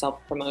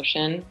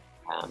self-promotion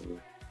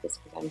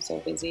just because I'm so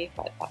busy,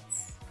 but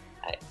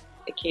I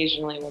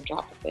occasionally will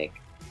drop a big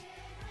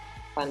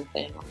fun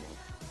thing on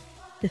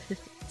there.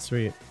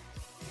 Sweet.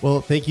 Well,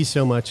 thank you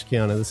so much,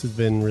 Kiana. This has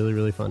been really,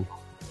 really fun.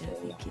 Yeah,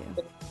 thank you. It's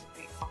been a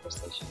great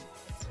conversation.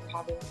 Thanks for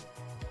having me.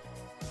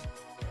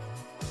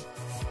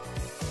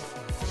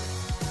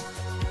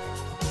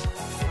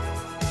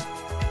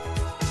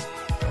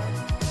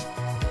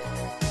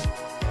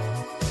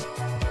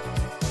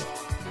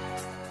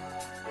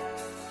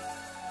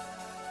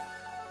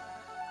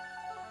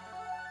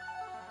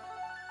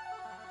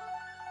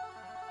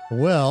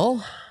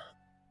 Well,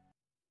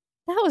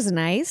 That was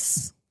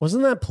nice.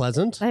 Wasn't that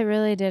pleasant? I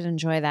really did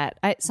enjoy that.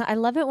 I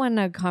love it when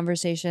a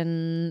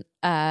conversation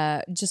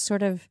just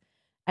sort of,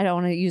 I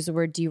don't want to use the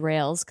word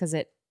derails because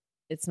it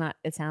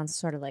sounds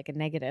sort of like a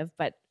negative,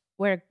 but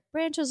where it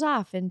branches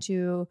off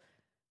into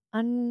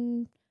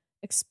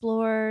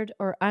unexplored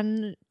or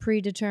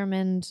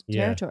unpredetermined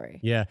territory.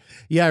 Yeah.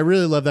 I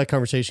really love that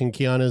conversation.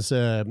 Kiana's,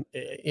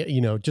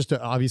 just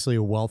obviously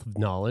a wealth of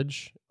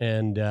knowledge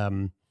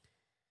and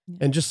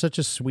just such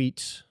a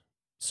sweet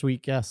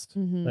guest.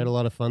 Mm-hmm. I had a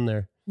lot of fun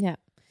there. Yeah.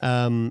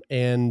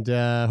 And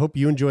hope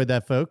you enjoyed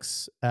that,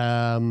 folks.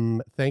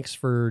 Thanks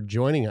for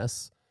joining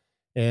us.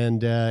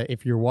 And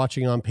if you're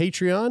watching on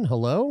Patreon,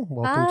 hello.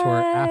 Welcome to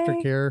our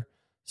aftercare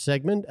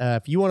segment.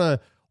 If you want to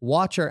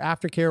watch our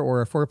aftercare or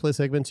our foreplay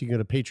segments, you can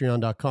go to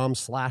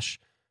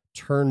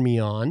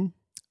patreon.com/turnmeon.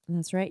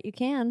 That's right. You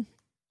can.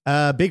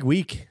 Big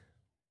week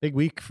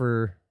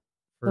for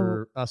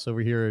us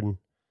over here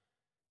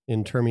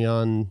in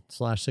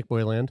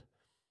Turn-Me-On/Sickboy land.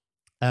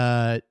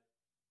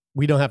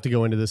 We don't have to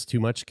go into this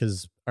too much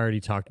because I already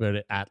talked about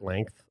it at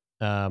length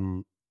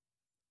on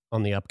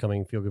the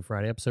upcoming Feel Good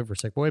Friday episode for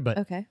Sick Boy. But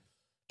okay,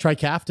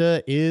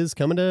 Trikafta is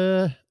coming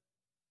to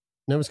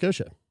Nova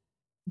Scotia.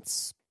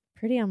 It's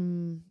pretty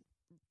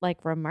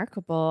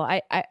remarkable.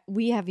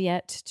 We have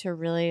yet to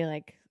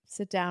really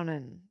sit down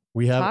and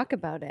talk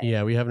about it.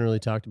 Yeah, we haven't really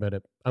talked about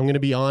it. I'm going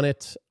to be on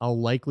it. I'll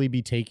likely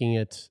be taking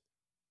it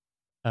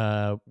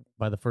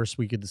by the first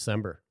week of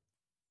December.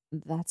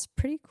 That's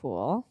pretty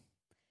cool.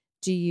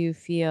 Do you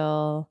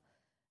feel,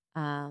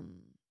 I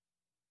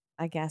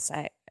guess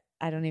I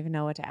don't even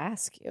know what to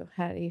ask you.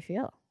 How do you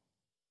feel?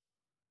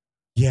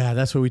 Yeah,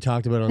 that's what we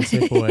talked about on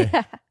Sick Boy.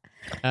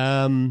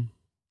 Yeah.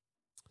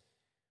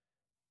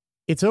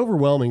 It's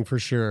overwhelming for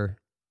sure.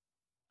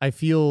 I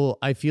feel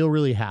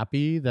really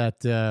happy that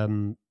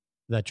that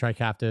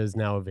Trikafta is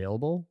now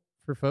available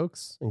for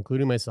folks,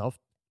 including myself.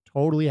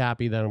 Totally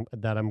happy that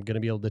I'm going to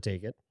be able to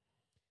take it.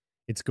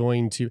 It's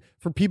going to,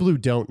 for people who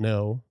don't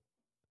know,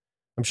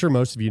 I'm sure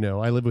most of you know,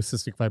 I live with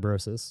cystic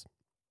fibrosis.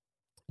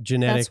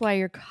 Genetic. That's why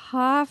you're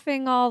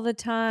coughing all the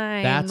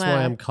time. That's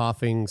why I'm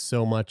coughing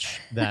so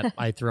much that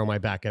I throw my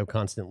back out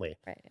constantly.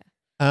 Right.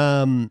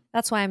 Yeah.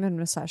 That's why I'm in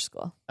massage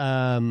school.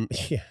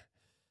 Yeah.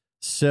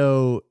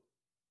 So,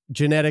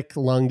 genetic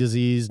lung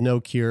disease, no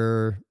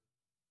cure,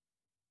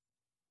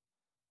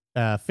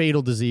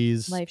 fatal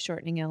disease,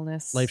 life-shortening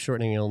illness.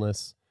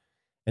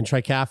 And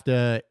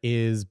Trikafta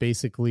is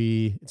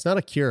basically, it's not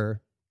a cure,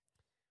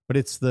 but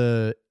it's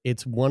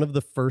one of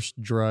the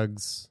first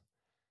drugs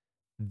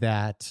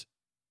that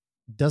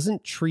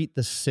doesn't treat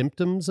the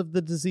symptoms of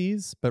the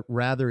disease, but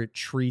rather it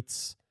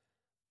treats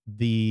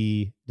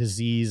the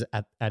disease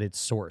at its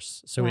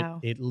source. So wow.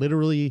 it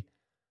literally,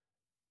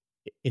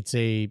 it's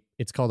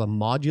called a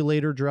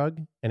modulator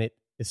drug, and it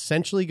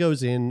essentially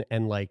goes in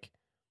and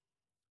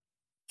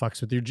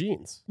fucks with your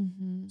genes.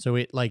 Mm-hmm. So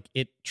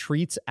it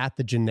treats at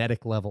the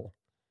genetic level.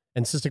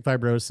 And cystic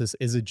fibrosis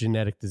is a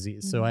genetic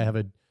disease. So I have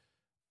a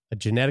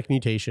genetic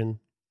mutation,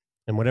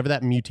 and whatever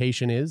that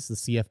mutation is, the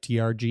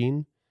CFTR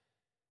gene,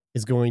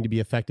 is going to be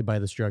affected by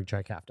this drug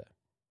Trikafta.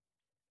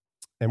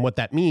 And what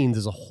that means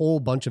is a whole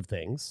bunch of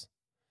things.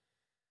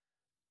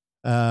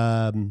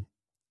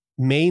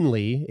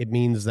 Mainly, it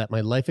means that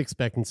my life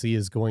expectancy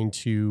is going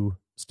to,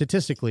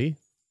 statistically,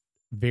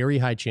 very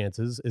high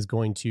chances, is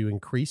going to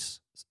increase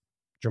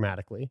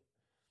dramatically.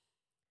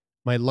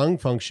 My lung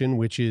function,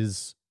 which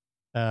is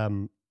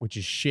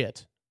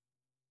shit,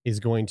 is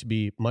going to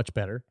be much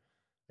better.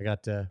 I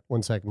got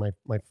 1 second.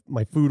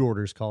 My food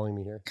order's calling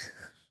me here.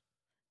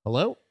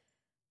 Hello?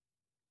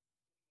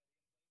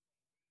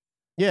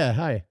 Yeah,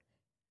 hi.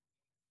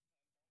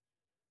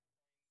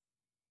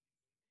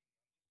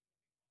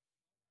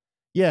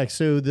 Yeah,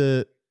 so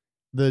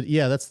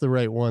that's the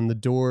right one.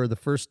 The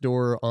first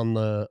door on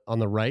the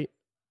right,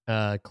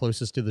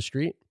 closest to the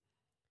street.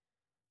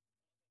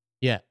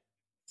 Yeah.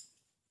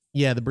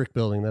 Yeah, the brick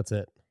building, that's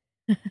it.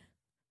 All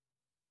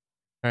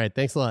right,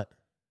 thanks a lot.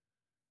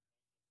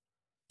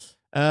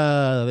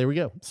 There we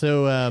go.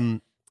 So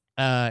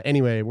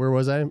anyway, where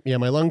was I? Yeah,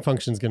 my lung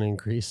function's going to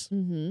increase.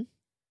 Mm-hmm.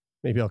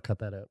 Maybe I'll cut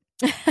that out.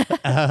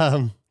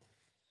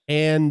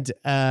 And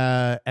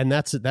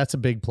that's a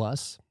big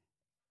plus.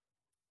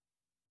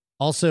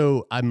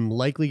 Also, I'm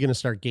likely going to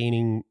start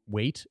gaining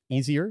weight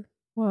easily,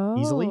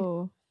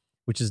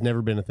 which has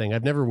never been a thing.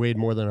 I've never weighed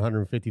more than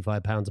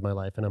 155 pounds in my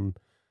life, and I'm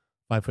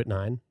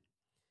 5'9".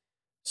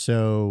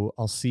 So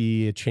I'll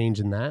see a change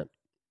in that.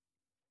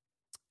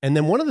 And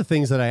then one of the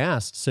things that I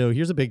asked, so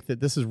here's a big thing.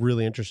 This is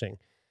really interesting.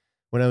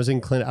 When I was in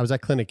clinic, I was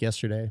at clinic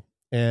yesterday,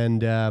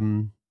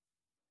 and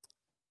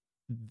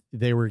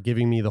they were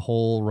giving me the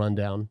whole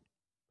rundown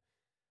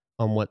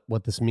on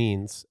what this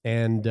means.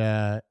 And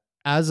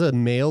as a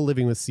male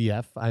living with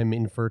CF, I'm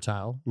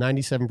infertile.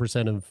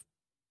 97% of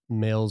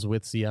males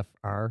with CF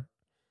are.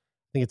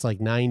 I think it's like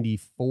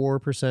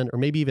 94%, or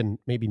maybe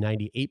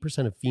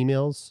 98% of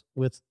females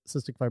with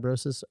cystic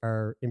fibrosis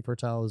are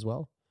infertile as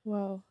well.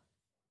 Whoa.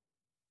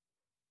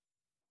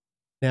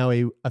 Now,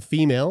 a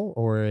female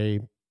or a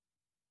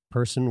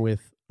person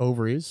with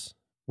ovaries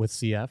with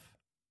CF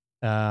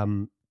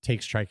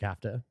takes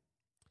Trikafta.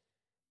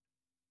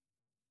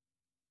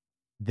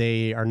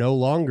 They are no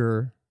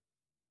longer,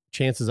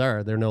 chances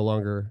are, they're no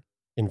longer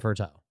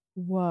infertile.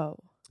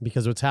 Whoa.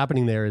 Because what's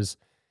happening there is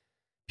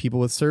people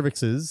with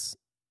cervixes,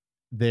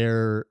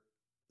 their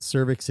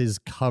cervix is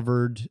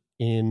covered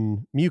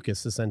in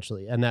mucus,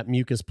 essentially. And that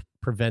mucus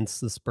prevents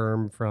the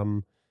sperm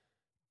from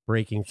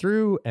breaking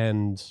through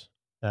and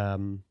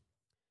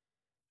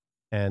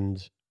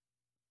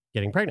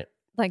getting pregnant.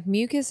 Like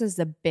mucus is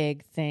the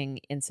big thing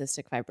in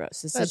cystic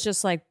fibrosis. It's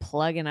just like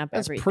plugging up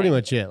everything. That's pretty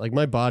much it. Like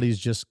my body's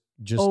just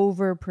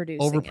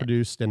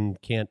overproduced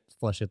and can't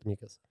flush out the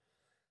mucus.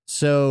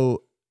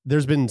 So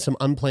there's been some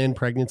unplanned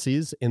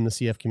pregnancies in the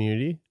CF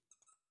community.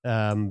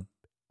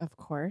 Of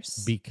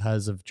course.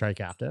 Because of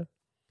Trikafta.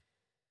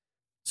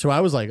 So I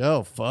was like,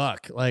 oh,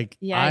 fuck. Like,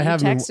 yeah, you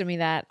texted me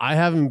that. I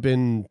haven't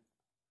been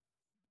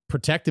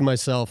protecting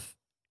myself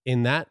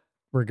in that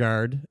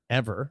regard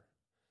ever.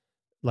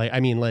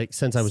 Like,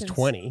 since I was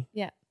 20.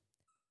 Yeah.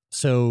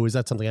 So is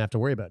that something I have to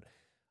worry about?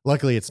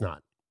 Luckily, it's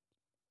not.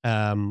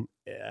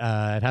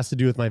 It has to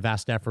do with my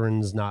vas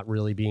deferens not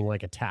really being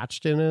like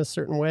attached in a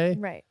certain way.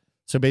 Right.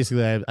 So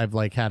basically, I've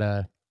like had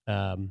a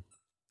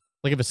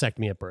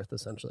vasectomy at birth,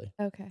 essentially.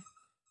 Okay.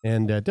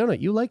 And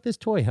Donut, you like this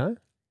toy, huh?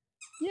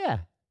 Yeah.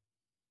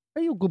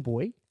 Are you a good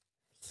boy?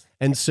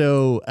 And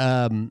so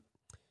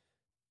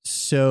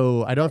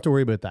so I don't have to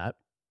worry about that.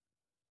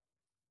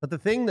 But the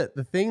thing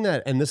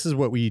that, and this is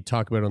what we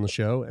talk about on the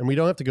show, and we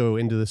don't have to go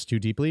into this too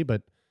deeply,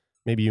 but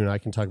maybe you and I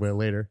can talk about it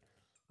later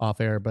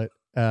off air. But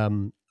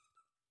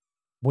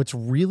what's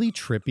really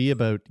trippy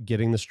about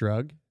getting this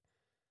drug,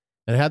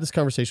 and I had this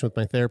conversation with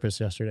my therapist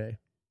yesterday,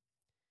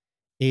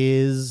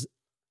 is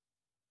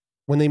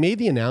when they made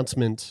the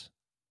announcement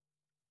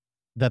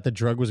that the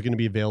drug was going to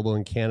be available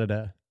in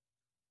Canada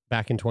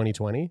back in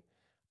 2020,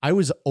 I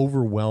was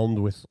overwhelmed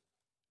with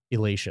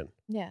elation.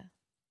 Yeah.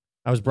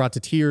 I was brought to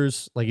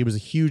tears. Like, it was a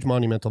huge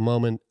monumental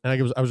moment, and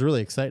I was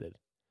really excited.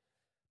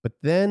 But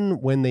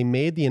then when they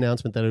made the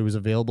announcement that it was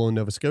available in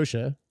Nova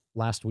Scotia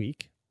last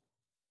week,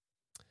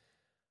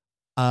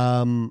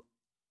 I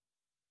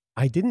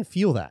didn't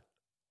feel that.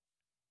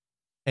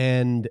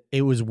 And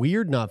it was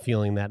weird not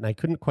feeling that, and I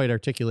couldn't quite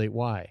articulate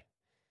why.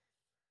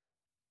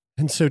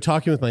 And so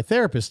talking with my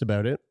therapist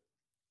about it,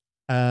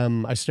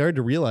 I started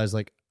to realize,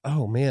 like,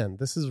 oh man,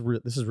 this is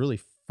really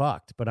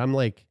fucked. But I'm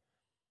like,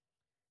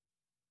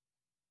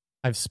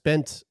 I've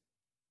spent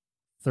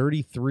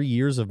 33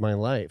 years of my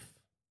life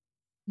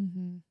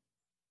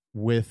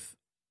with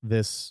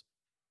this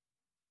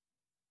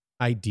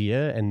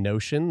idea and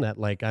notion that,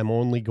 like, I'm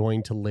only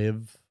going to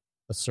live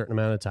a certain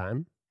amount of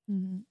time.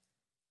 Mm-hmm.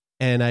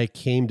 And I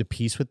came to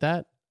peace with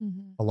that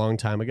a long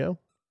time ago.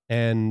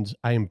 And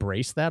I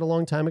embraced that a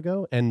long time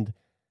ago. And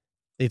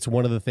it's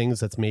one of the things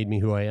that's made me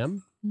who I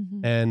am.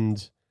 Mm-hmm.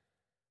 And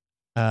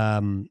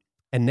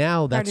And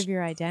now part that's of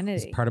your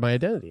identity. It's part of my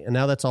identity. And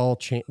now that's all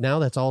changing.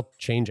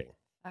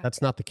 Okay.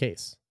 That's not the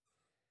case.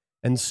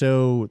 And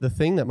so the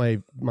thing that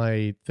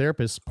my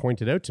therapist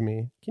pointed out to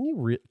me,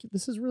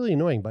 this is really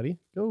annoying, buddy.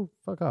 Go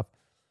fuck off.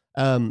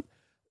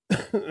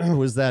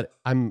 Was that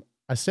I'm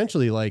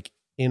essentially like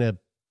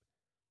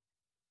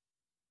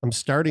I'm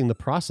starting the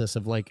process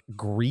of like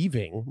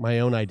grieving my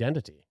own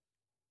identity.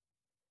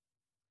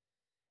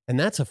 And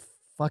that's a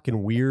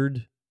fucking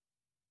weird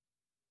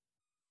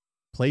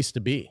place to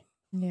be.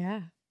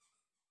 Yeah.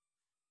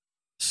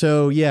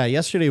 So yeah,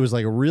 yesterday was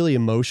like a really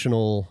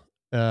emotional,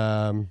 it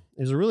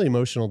was a really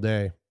emotional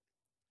day.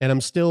 And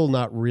I'm still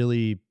not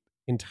really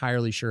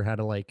entirely sure how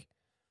to like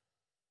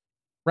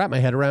wrap my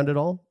head around it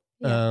all.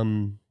 Yeah.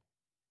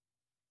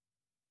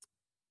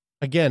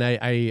 Again,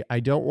 I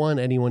don't want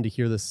anyone to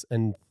hear this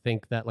and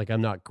think that like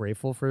I'm not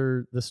grateful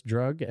for this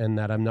drug and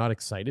that I'm not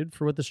excited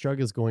for what this drug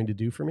is going to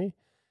do for me,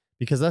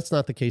 because that's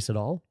not the case at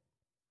all.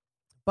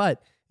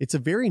 But it's a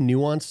very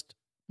nuanced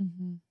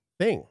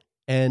thing.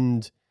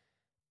 And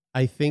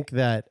I think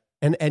that,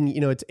 and you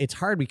know, it's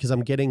hard because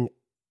I'm getting,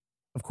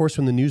 of course,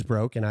 when the news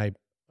broke and I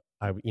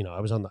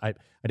was on I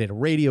did a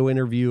radio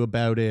interview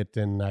about it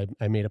and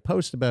I made a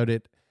post about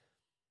it,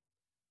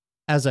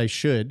 as I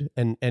should.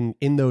 And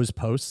in those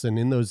posts and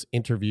in those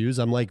interviews,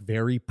 I'm like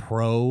very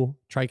pro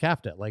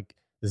Trikafta. Like,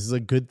 this is a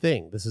good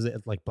thing. This is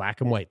like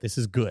black and white. This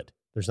is good.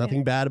 There's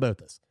nothing bad about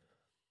this.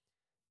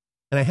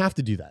 And I have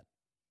to do that.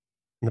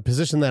 In the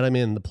position that I'm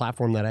in, the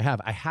platform that I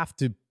have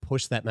to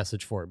push that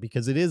message forward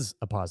because it is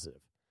a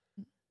positive.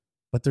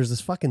 But there's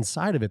this fucking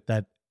side of it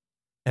that,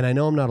 and I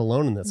know I'm not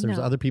alone in this. There's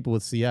other people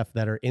with CF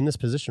that are in this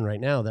position right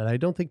now that I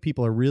don't think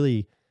people are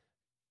really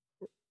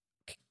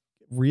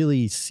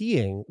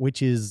seeing,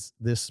 which is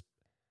the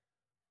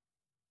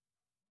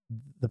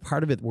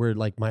part of it where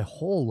like my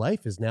whole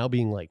life is now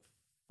being like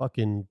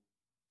fucking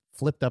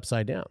flipped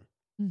upside down.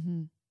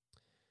 Mm-hmm.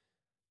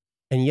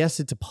 And yes,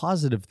 it's a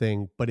positive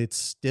thing, but it's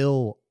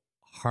still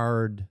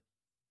hard.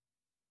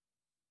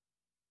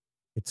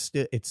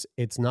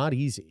 It's not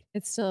easy.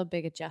 It's still a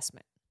big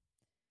adjustment.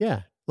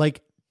 Yeah.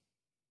 Like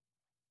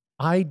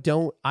I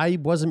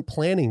wasn't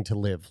planning to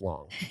live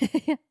long,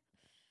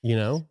 you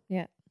know?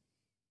 Yeah.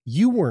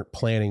 You weren't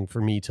planning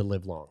for me to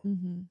live long.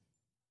 Mm-hmm.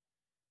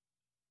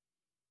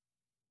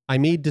 I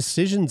made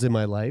decisions in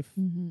my life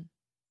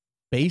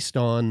based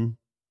on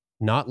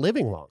not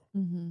living long.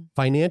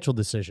 Financial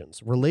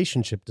decisions,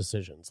 relationship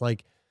decisions,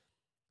 like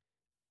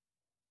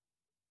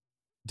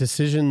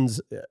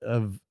decisions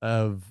of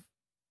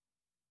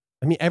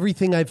I mean,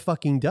 everything I've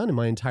fucking done in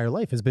my entire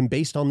life has been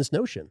based on this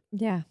notion.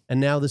 Yeah. And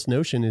now this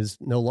notion is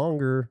no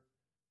longer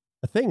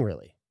a thing,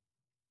 really.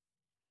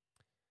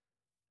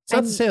 It's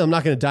not to say I'm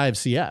not going to die of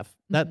CF.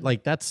 That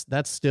like that's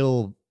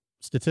still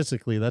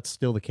statistically that's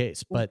still the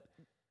case, but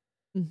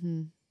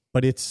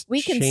it's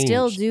we can changed.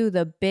 still do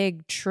the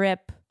big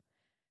trip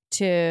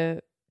to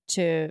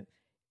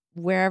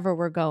wherever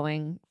we're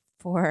going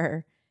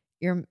for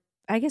your.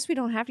 I guess we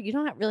don't have to. You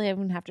don't really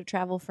even have to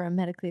travel for a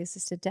medically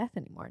assisted death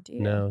anymore, do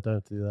you? No,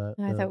 don't do that.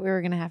 I thought we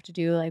were going to have to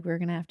do like we were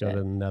going to have to go to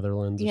the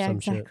Netherlands or some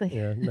exactly. shit.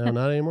 Yeah, no,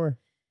 not anymore.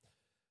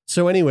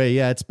 So anyway,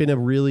 yeah, it's been a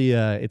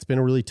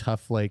really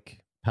tough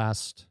like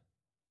past,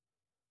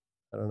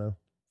 I don't know,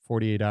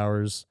 48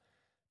 hours.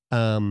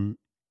 And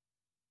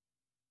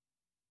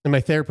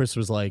my therapist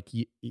was like,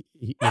 he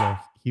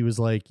was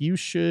like, you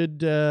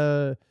should,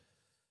 I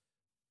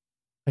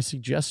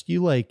suggest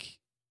you like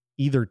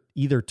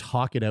either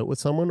talk it out with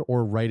someone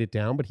or write it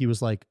down. But he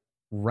was like,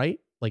 write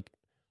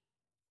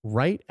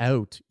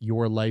out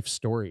your life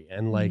story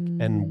and like,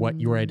 and what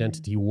your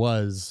identity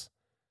was,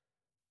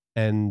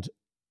 and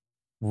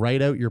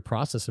write out your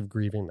process of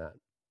grieving that.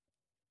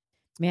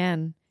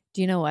 Man,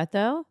 do you know what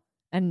though?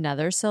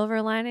 Another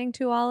silver lining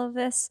to all of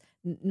this,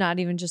 not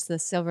even just the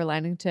silver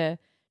lining to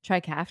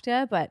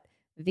Trikafta, but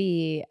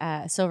the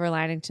silver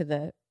lining to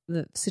the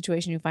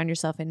situation you find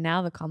yourself in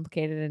now, the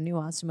complicated and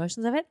nuanced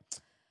emotions of it.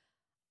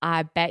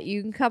 I bet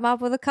you can come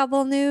up with a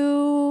couple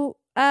new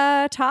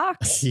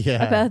talks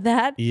about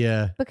that.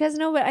 Yeah. Because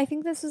no, but I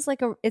think this is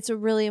like it's a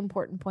really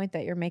important point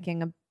that you're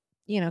making,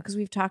 because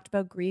we've talked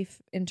about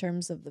grief in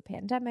terms of the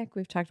pandemic.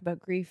 We've talked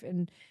about grief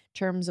in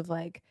terms of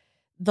like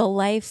the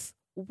life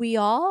we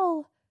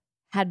all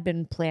had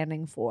been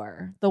planning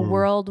for, the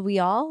world we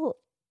all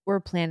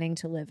were planning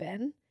to live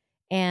in.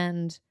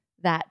 And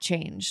that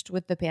changed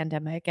with the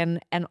pandemic and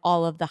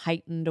all of the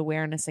heightened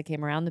awareness that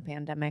came around the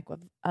pandemic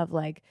of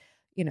like,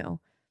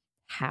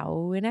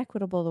 how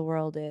inequitable the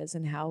world is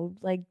and how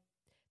like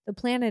the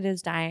planet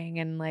is dying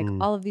and like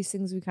all of these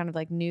things we kind of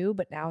like knew,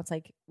 but now it's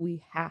like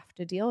we have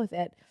to deal with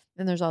it.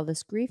 And there's all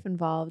this grief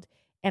involved,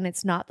 and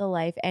it's not the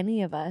life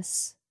any of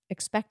us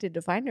expected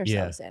to find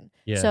ourselves in.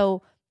 Yeah.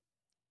 So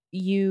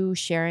you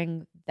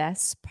sharing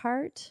this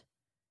part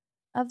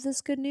of this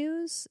good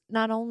news,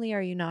 not only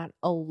are you not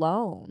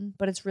alone,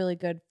 but it's really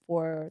good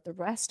for the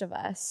rest of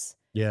us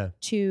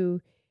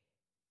to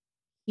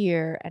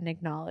hear and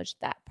acknowledge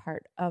that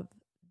part of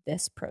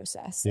this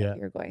process that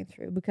you're going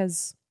through,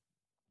 because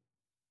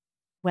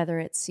whether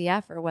it's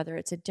CF or whether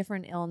it's a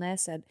different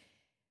illness, and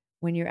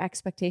when your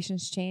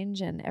expectations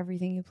change and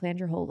everything you planned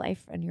your whole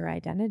life and your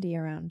identity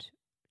around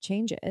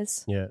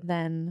changes,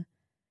 then,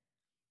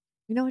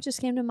 you know what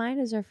just came to mind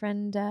is our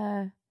friend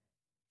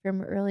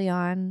from early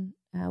on.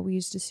 We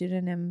used a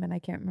pseudonym, and I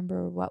can't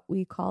remember what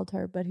we called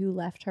her, but who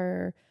left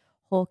her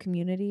whole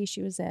community.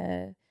 She was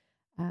a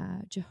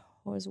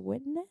Jehovah's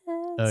Witness.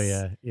 Oh,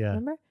 yeah.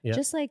 Remember? Yeah.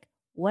 Just like,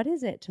 what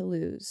is it to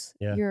lose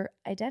your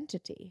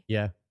identity?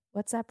 Yeah.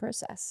 What's that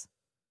process?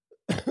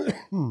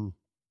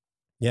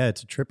 Yeah,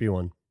 it's a trippy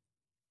one.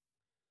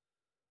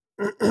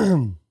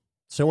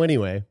 So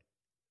anyway,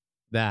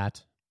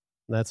 that's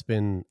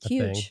been a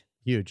Huge. thing.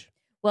 Huge.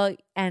 Well,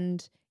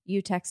 and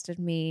you texted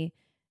me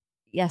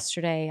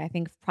yesterday, I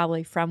think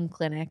probably from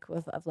clinic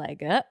of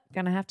like,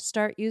 gonna have to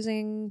start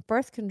using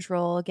birth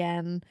control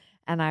again.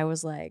 And I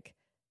was like,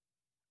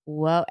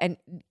 whoa. And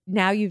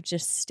now you've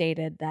just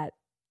stated that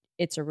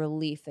it's a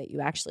relief that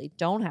you actually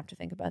don't have to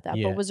think about that.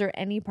 Yeah. But was there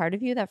any part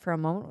of you that for a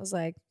moment was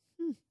like,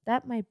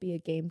 that might be a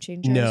game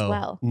changer as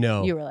well?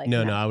 No. You were like,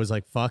 no. I was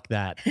like, fuck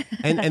that.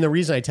 And the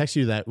reason I texted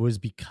you that was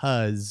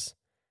because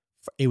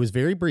it was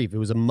very brief. It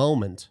was a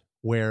moment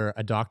where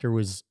a doctor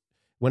was,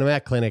 when I'm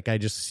at clinic, I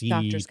just see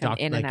doctors come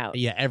in and out.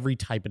 Yeah, every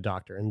type of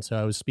doctor. And so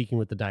I was speaking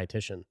with the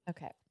dietitian.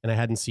 Okay. And I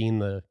hadn't seen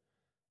the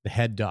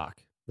head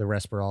doc, the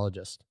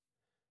respirologist.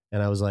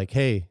 And I was like,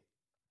 hey,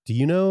 do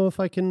you know if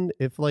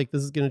like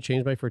this is going to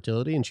change my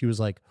fertility? And she was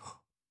like,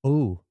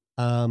 oh,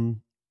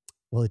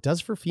 well, it does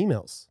for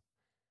females.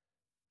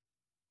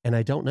 And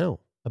I don't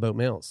know about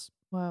males.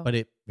 Wow. But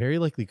it very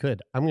likely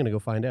could. I'm going to go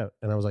find out.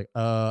 And I was like,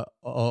 holy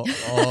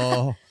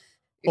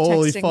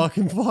texting.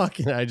 fucking fuck.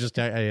 And I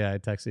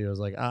texted you. I was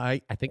like, I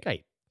think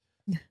I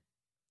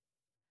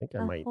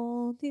might. A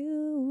whole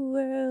new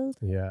world.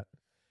 Yeah.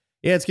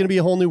 Yeah, it's going to be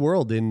a whole new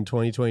world in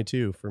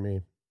 2022 for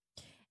me.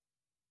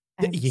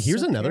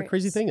 Here's another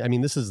crazy thing. I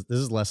mean, this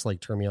is less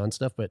like turn me on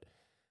stuff, but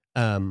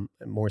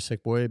more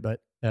sick boy.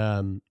 But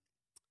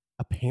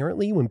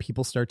apparently when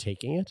people start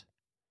taking it,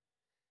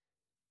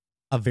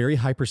 a very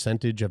high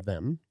percentage of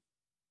them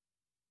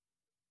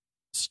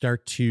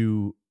start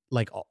to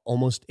like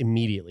almost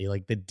immediately,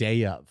 like the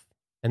day of,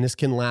 and this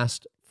can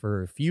last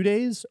for a few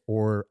days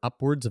or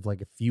upwards of like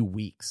a few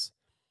weeks.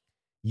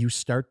 You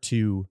start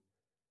to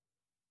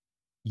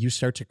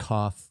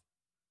cough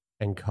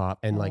and cough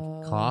and like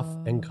cough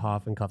and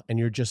cough and cough. And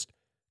you're just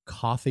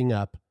coughing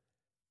up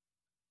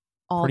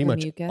pretty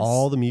much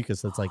all the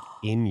mucus that's like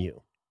in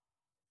you.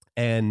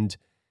 And,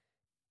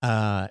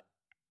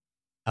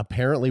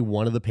 apparently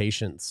one of the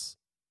patients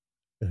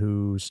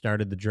who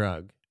started the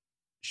drug,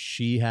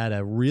 she had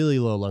a really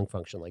low lung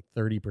function, like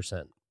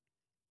 30%.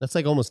 That's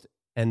like almost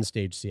end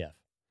stage CF.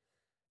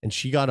 And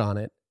she got on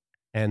it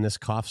and this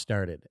cough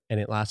started and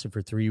it lasted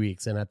for 3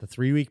 weeks. And at the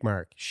 3-week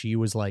mark, she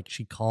was like,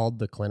 she called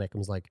the clinic and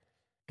was like,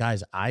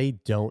 guys, I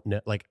don't know.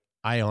 Like,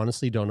 I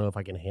honestly don't know if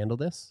I can handle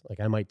this. Like,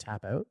 I might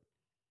tap out.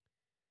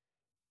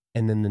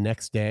 And then the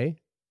next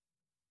day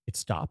it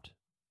stopped.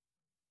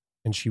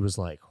 And she was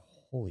like,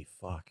 holy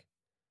fuck,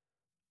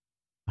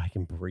 I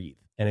can breathe.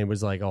 And it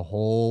was like a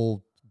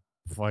whole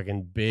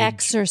fucking big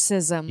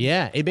exorcism.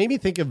 Yeah. It made me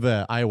think of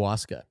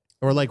ayahuasca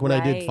or like when I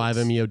did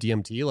 5-MeO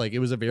DMT, like it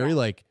was a very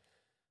like,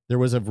 there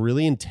was a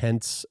really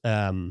intense,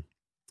 will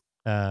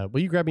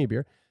you grab me a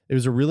beer? It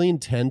was a really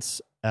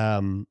intense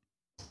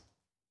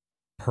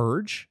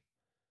purge.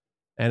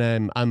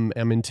 And I'm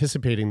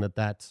anticipating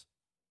that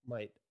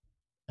might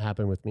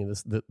happen with me.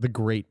 The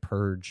great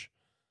purge.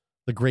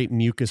 The great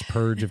mucus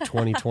purge of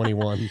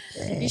 2021.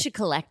 You should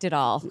collect it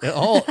all.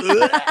 Oh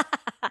my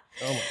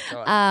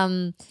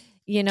God.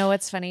 You know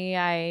what's funny?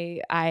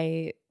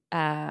 I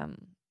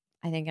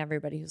think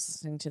everybody who's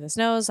listening to this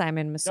knows I'm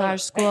in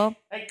massage school.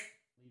 Hey.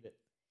 Leave it.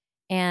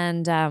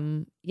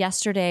 And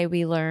yesterday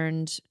we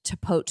learned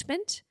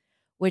tapotement,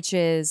 which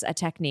is a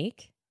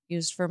technique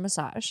used for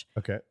massage.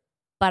 Okay.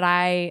 But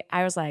I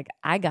was like,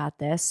 I got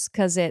this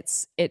because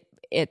it's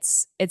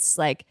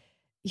like,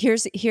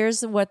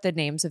 here's what the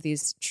names of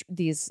these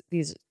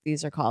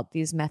are called.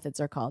 These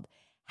methods are called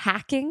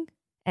hacking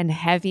and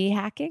heavy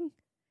hacking,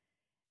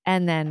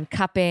 and then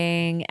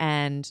cupping,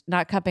 and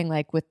not cupping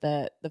like with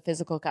the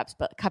physical cups,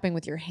 but cupping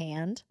with your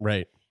hand.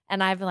 Right.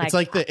 And I've like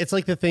it's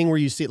like the thing where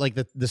you see like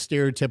the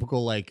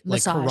stereotypical like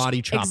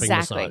karate chopping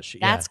massage.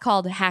 That's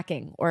called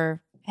hacking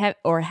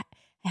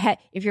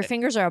if your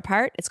fingers are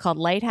apart, it's called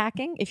light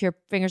hacking. If your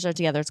fingers are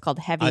together, it's called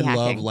heavy hacking. I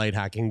love light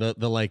hacking.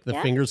 The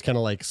fingers kind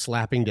of like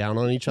slapping down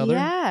on each other.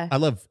 Yeah. I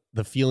love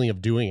the feeling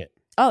of doing it.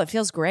 Oh, it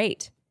feels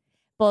great.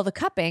 Well, the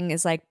cupping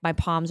is like my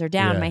palms are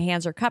down, my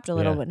hands are cupped a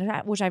little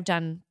bit, which I've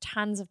done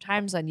tons of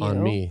times on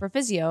you for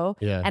physio.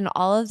 Yeah. And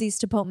all of these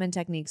tapotement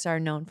techniques are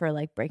known for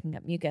like breaking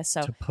up mucus.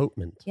 So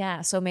tapotement.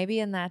 Yeah. So maybe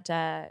in that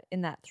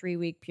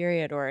 3-week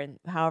period or in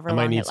however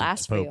long it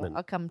lasts for you,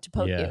 I'll come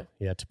tapote you.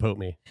 Yeah, tapote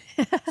me.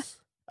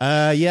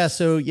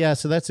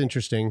 So that's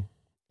interesting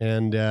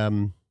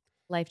and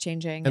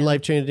life-changing and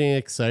life-changing,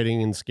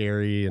 exciting and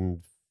scary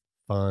and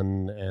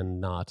fun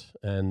and not.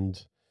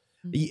 And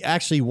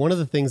actually, one of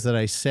the things that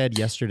I said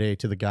yesterday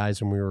to the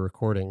guys when we were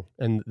recording,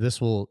 and and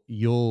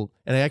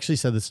I actually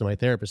said this to my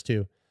therapist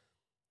too.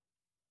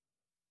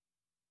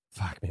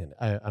 fuck, man,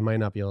 I might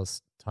not be able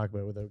to talk about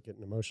it without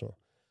getting emotional.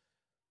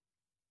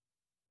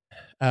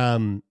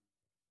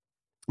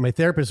 My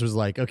therapist was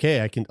like,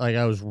 okay, I can, like,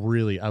 I was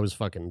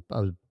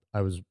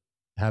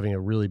having a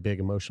really big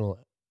emotional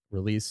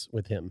release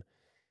with him.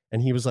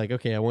 And he was like,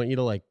 okay, I want you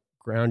to like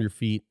ground your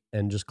feet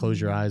and just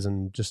close your eyes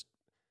and just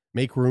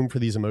make room for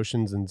these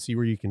emotions and see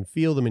where you can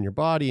feel them in your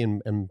body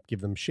and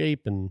give them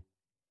shape and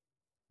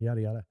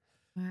yada, yada.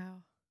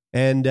 Wow.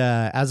 And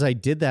as I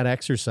did that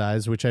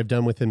exercise, which I've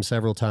done with him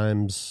several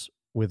times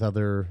with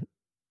other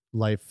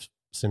life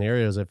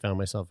scenarios I found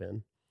myself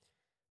in,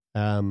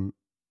 I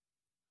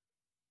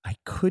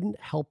couldn't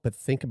help but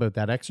think about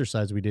that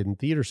exercise we did in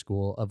theater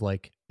school of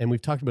like, and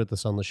we've talked about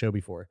this on the show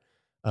before,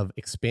 of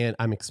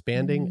I'm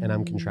expanding and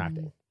I'm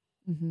contracting.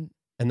 Mm-hmm.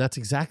 And that's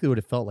exactly what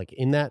it felt like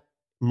in that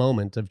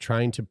moment of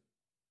trying to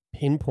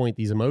pinpoint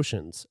these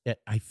emotions.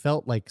 I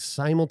felt like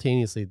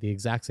simultaneously at the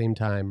exact same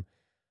time,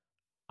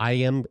 I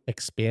am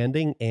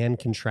expanding and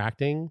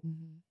contracting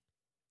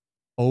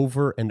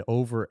over and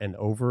over and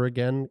over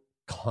again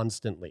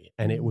constantly.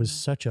 And it was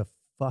such a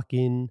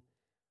fucking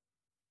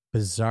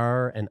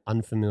bizarre and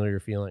unfamiliar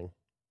feeling.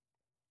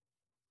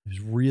 It was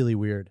really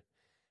weird.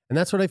 And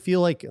that's what I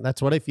feel like.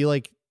 That's what I feel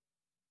like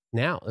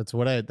now. That's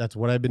what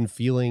I've been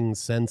feeling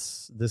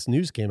since this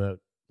news came out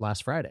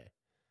last Friday.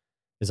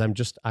 Is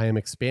I am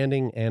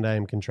expanding and I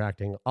am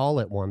contracting all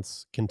at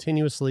once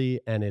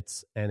continuously, and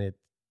it's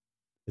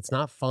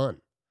not fun.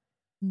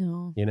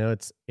 No. You know,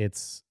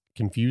 it's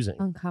confusing.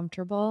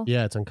 Uncomfortable.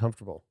 Yeah, it's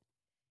uncomfortable.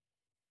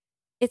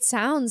 It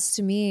sounds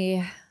to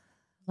me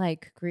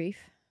like grief.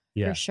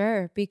 Yeah. For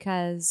sure.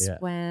 Because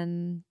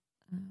when,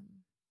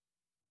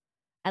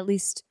 at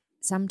least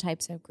some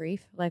types of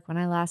grief, like when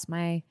I lost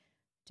my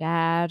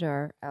dad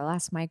or I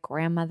lost my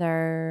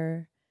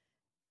grandmother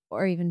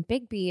or even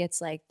Big B,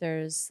 it's like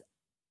there's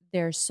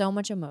so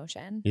much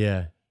emotion.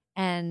 Yeah.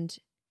 And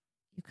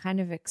you kind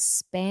of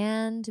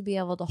expand to be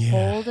able to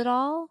hold it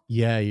all.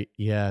 Yeah.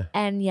 Yeah.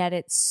 And yet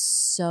it's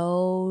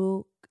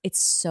so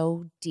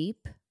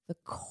deep. The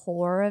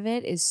core of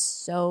it is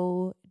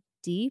so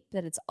deep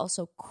that it's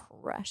also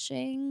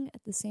crushing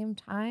at the same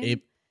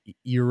time.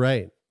 You're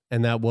right.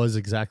 And that was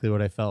exactly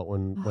what I felt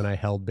when I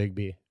held Big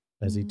B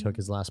as he took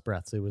his last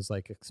breaths. It was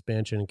like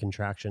expansion and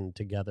contraction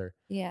together.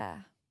 Yeah.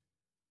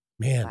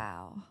 Man.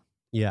 Wow.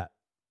 Yeah.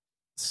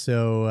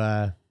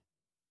 So,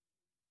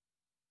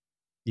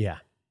 yeah.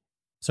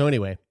 So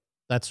anyway,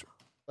 that's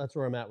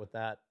where I'm at with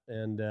that.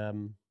 And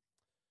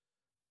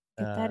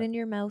get that in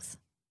your mouth.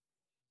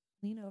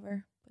 Lean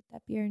over. Put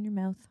that beer in your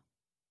mouth.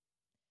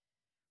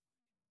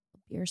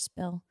 Beer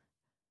spill.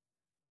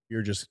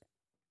 You're just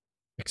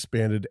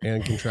expanded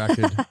and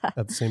contracted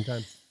at the same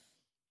time.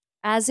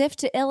 As if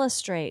to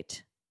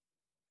illustrate.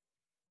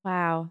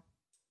 Wow.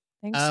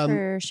 Thanks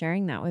for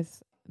sharing that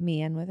with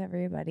me and with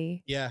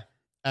everybody. Yeah.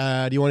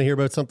 Do you want to hear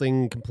about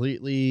something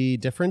completely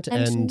different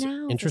and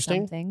now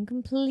interesting? Something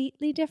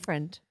completely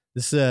different.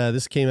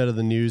 This came out of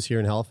the news here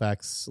in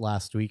Halifax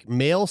last week.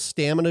 Male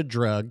stamina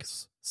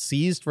drugs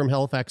seized from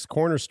Halifax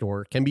corner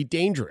store can be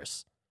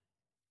dangerous,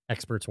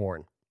 experts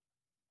warn.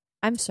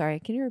 I'm sorry.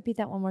 Can you repeat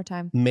that one more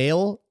time?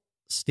 Male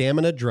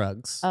stamina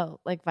drugs. Oh,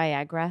 like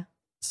Viagra.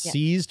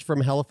 Seized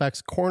from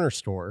Halifax corner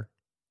store.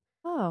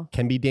 Oh.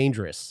 Can be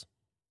dangerous.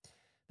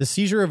 The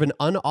seizure of an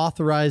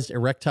unauthorized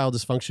erectile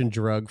dysfunction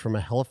drug from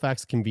a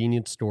Halifax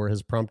convenience store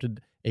has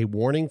prompted a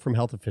warning from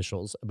health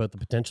officials about the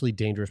potentially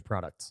dangerous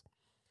products.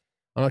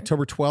 On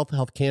October 12th,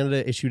 Health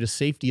Canada issued a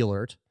safety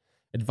alert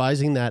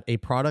advising that a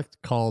product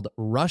called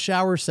Rush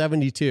Hour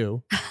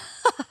 72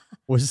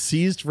 was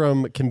seized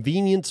from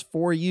Convenience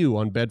 4U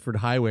on Bedford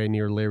Highway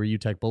near Larry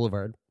Utek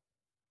Boulevard.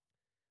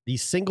 The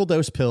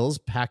single-dose pills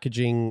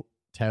packaging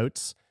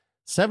touts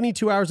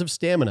 72 hours of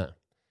stamina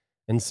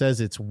and says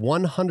it's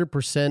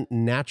 100%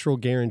 natural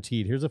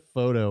guaranteed. Here's a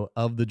photo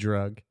of the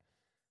drug.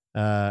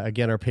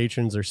 Again, our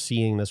patrons are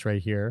seeing this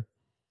right here.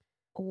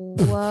 Whoa.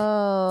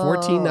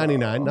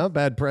 $14.99, not a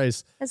bad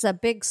price. That's a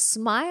big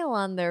smile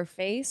on their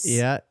face.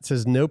 Yeah, it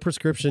says no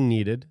prescription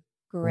needed.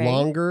 Great.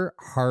 Longer,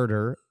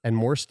 harder, and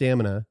more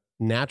stamina.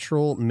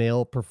 Natural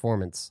male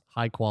performance.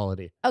 High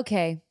quality.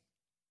 Okay.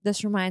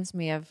 This reminds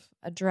me of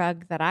a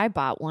drug that I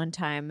bought one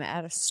time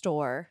at a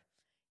store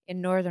in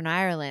Northern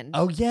Ireland.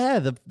 Oh, yeah.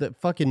 The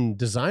fucking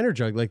designer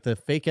drug, like the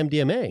fake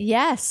MDMA.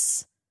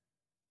 Yes.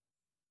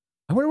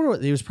 I wonder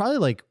what it was. Probably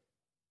like,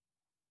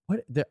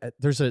 what?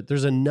 There's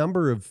a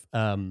number of,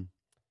 I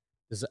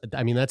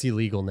mean, that's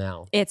illegal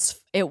now. It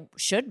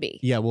should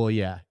be. Yeah. Well,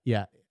 yeah.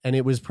 And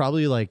it was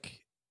probably like,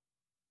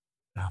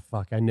 oh,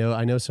 fuck. I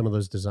know some of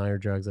those designer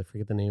drugs. I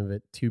forget the name of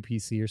it.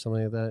 2PC or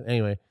something like that.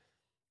 Anyway.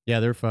 Yeah,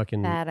 they're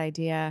fucking bad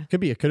idea.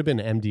 It could have been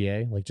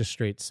MDA, like just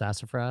straight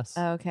sassafras.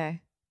 Oh,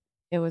 okay.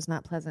 It was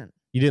not pleasant.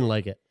 You didn't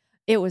like it.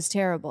 It was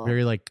terrible.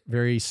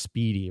 Very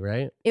speedy,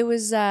 right? It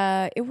was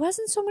it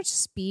wasn't so much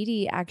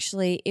speedy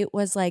actually. It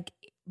was like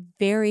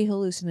very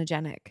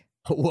hallucinogenic.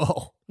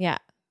 Whoa. Yeah,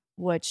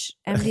 which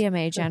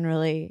MDMA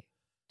generally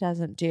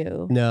doesn't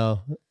do.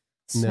 No.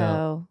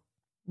 So,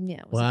 yeah,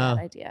 it was a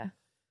bad idea.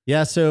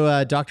 Yeah,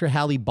 so Dr.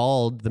 Hallie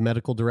Bald, the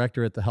medical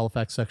director at the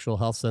Halifax Sexual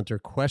Health Center,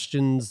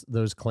 questions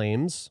those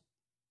claims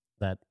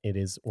that it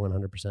is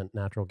 100%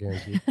 natural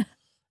guaranteed.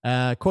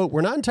 Quote, we're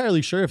not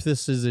entirely sure if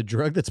this is a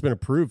drug that's been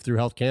approved through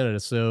Health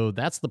Canada, so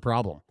that's the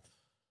problem.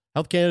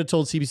 Health Canada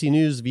told CBC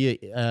News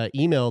via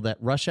email that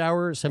Rush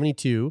Hour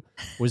 72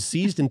 was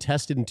seized and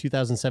tested in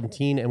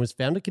 2017 and was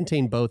found to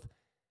contain both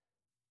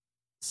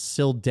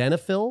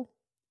sildenafil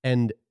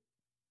and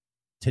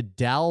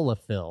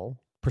tadalafil,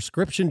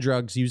 prescription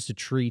drugs used to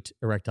treat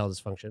erectile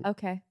dysfunction.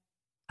 Okay.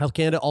 Health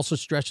Canada also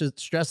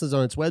stresses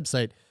on its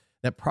website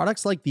that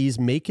products like these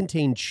may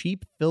contain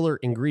cheap filler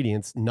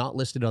ingredients not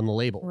listed on the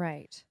label.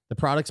 Right. The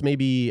products may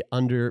be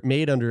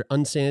made under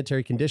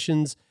unsanitary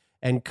conditions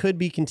and could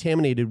be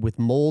contaminated with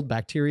mold,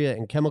 bacteria,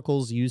 and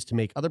chemicals used to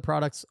make other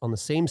products on the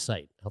same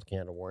site, Health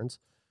Canada warns.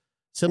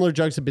 Similar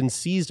drugs have been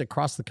seized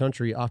across the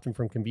country, often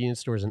from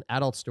convenience stores and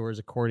adult stores,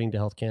 according to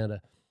Health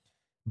Canada.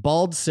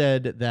 Bald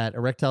said that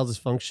erectile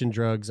dysfunction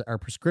drugs are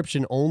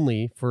prescription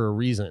only for a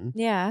reason.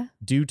 Yeah.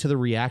 Due to the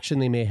reaction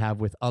they may have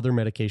with other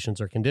medications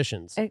or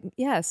conditions.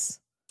 Yes.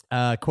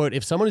 Quote,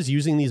 if someone is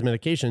using these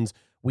medications,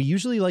 we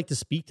usually like to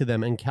speak to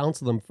them and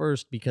counsel them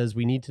first because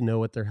we need to know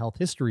what their health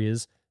history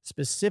is,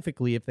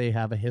 specifically if they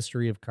have a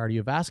history of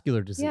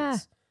cardiovascular disease. Yeah.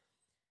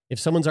 If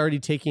someone's already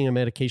taking a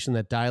medication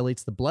that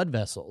dilates the blood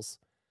vessels,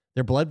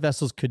 their blood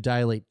vessels could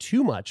dilate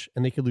too much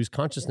and they could lose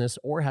consciousness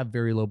or have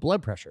very low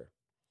blood pressure.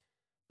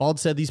 Bald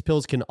said these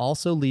pills can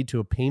also lead to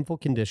a painful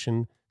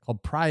condition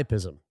called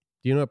priapism.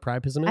 Do you know what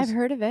priapism is? I've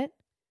heard of it.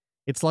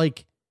 It's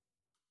like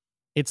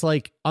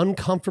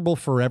uncomfortable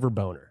forever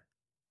boner.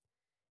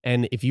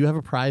 And if you have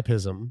a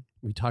priapism,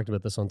 we talked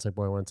about this on Sick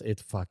Boy once.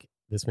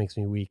 This makes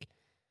me weak.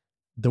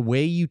 The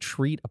way you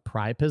treat a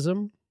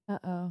priapism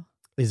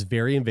is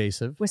very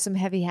invasive. With some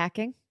heavy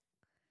hacking?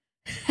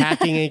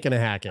 Hacking ain't going to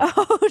hack it.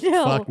 Oh,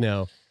 no. Fuck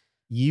no.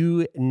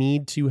 You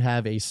need to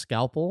have a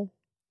scalpel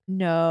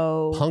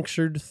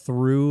punctured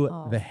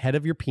through the head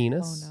of your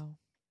penis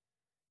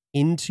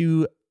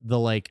into the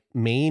like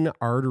main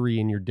artery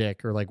in your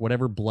dick or like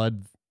whatever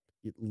blood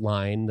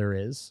line there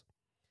is.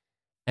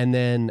 And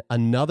then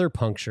another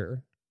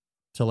puncture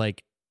to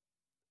like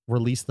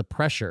release the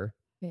pressure.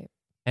 Babe.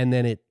 And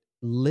then it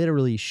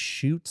literally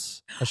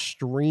shoots a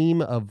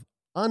stream of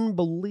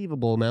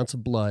unbelievable amounts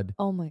of blood.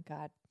 Oh my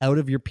God. Out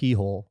of your pee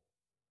hole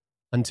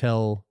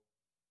until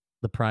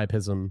the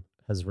priapism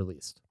has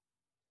released.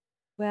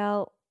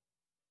 Well,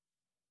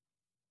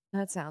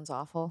 that sounds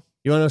awful.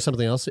 You want to know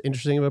something else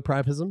interesting about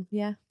priapism?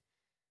 Yeah.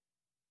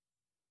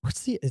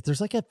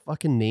 There's like a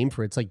fucking name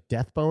for it. It's like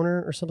death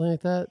boner or something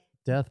like that.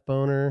 Death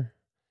boner.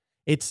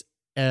 It's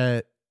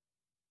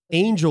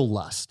angel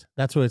lust.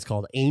 That's what it's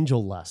called.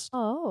 Angel lust.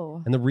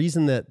 Oh. And the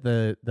reason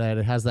that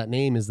it has that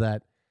name is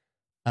that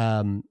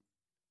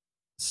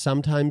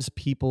sometimes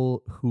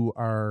people who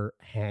are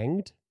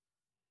hanged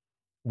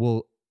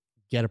will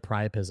get a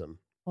priapism.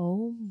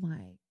 Oh my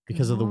God.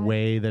 Because of the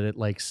way that it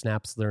like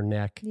snaps their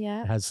neck.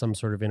 Yeah. It has some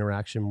sort of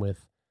interaction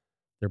with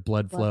their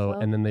blood flow.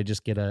 And then they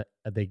just get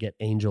they get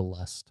angel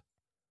lust.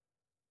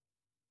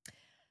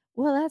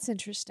 Well, that's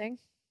interesting.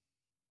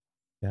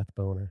 Death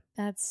boner.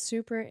 That's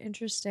super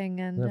interesting.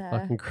 And isn't that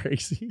fucking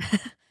crazy?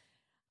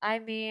 I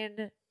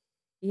mean,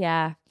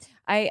 yeah,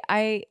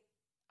 I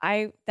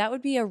that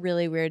would be a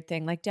really weird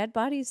thing. Like dead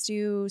bodies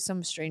do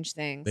some strange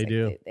things. They like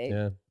do.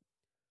 Yeah.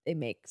 They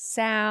make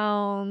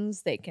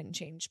sounds. They can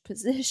change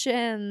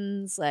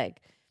positions. Like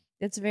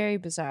it's very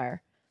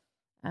bizarre.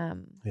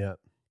 Yeah.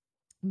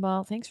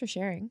 Well, thanks for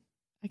sharing.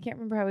 I can't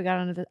remember how we got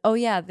onto this. Oh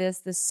yeah,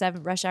 this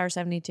Rush Hour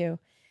 72.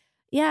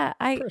 Yeah,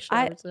 Rush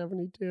Hour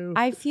 72.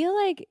 I feel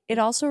like it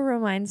also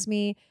reminds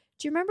me.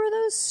 Do you remember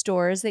those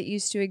stores that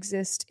used to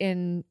exist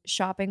in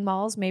shopping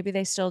malls? Maybe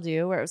they still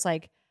do. Where it was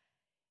like,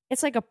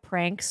 it's like a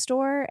prank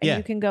store, and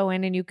you can go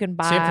in and you can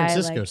buy San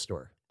Francisco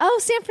store. Oh,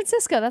 San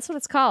Francisco. That's what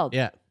it's called.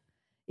 Yeah.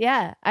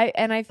 Yeah. I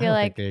feel don't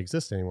like think they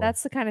exist anymore.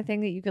 that's the kind of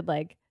thing that you could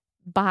like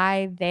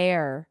buy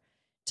there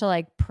to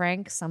like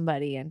prank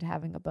somebody into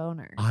having a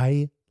boner.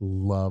 I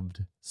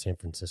loved San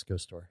Francisco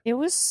store. It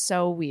was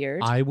so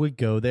weird. I would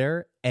go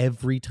there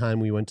every time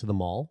we went to the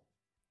mall.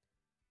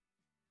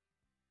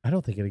 I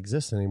don't think it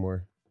exists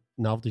anymore.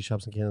 Novelty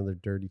shops in Canada, they're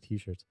dirty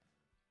t-shirts.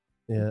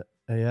 Yeah.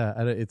 Yeah.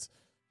 It's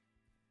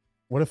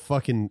what a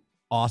fucking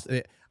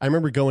awesome. I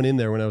remember going in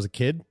there when I was a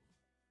kid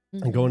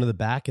and going to the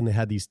back, and they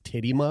had these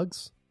titty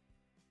mugs.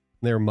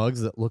 And they were mugs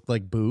that looked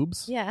like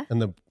boobs. Yeah.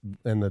 And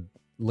the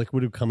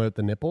liquid would come out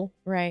the nipple.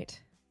 Right.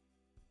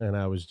 And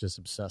I was just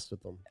obsessed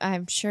with them.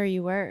 I'm sure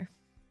you were.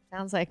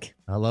 Sounds like.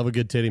 I love a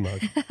good titty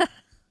mug.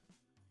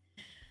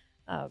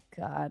 Oh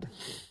God.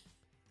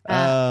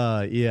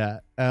 Yeah.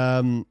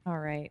 All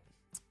right.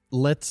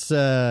 Let's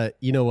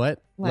you know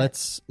what?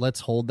 Let's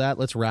hold that.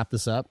 Let's wrap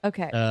this up.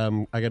 Okay.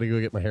 I gotta go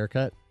get my hair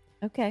cut.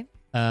 Okay.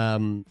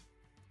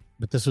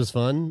 But this was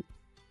fun.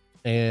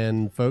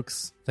 And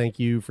folks, thank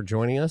you for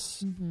joining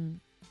us. Mm-hmm.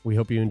 We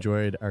hope you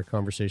enjoyed our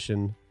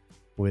conversation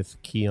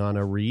with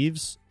Keanu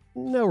Reeves.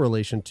 No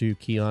relation to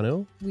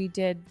Keanu. We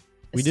did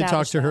We did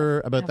talk to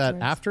her about that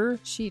after.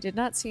 She did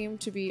not seem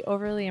to be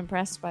overly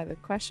impressed by the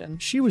question.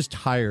 She was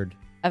tired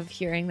of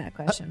hearing that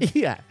question.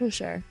 Yeah. For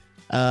sure.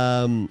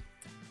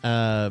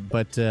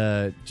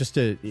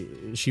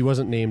 She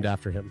wasn't named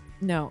after him.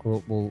 No.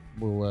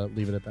 We'll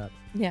leave it at that.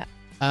 Yeah.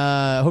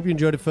 I hope you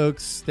enjoyed it,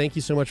 folks. Thank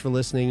you so much for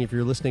listening. If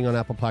you're listening on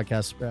Apple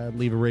Podcasts,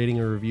 leave a rating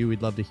or review.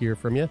 We'd love to hear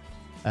from you.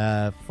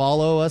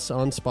 Follow us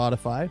on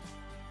Spotify.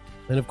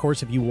 And of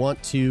course, if you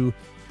want to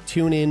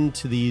tune in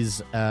to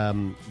these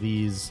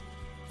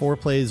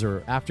foreplays or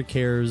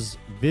aftercares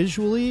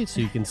visually,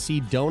 so you can see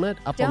Donut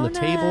up on the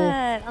table,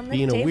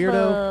 being a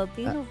weirdo.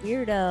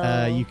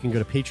 You can go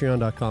to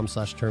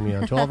patreon.com/Turn Me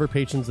On. To all of our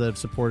patrons that have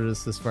supported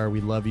us this far, we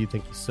love you.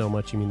 Thank you so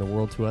much. You mean the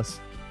world to us.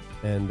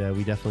 And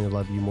we definitely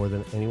love you more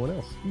than anyone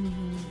else.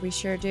 We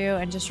sure do.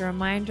 And just a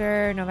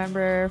reminder,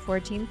 November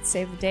 14th,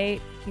 save the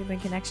date, Human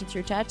Connection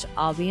Through Touch.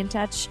 I'll be in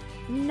touch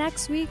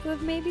next week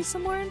with maybe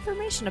some more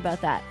information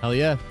about that. Hell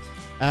yeah.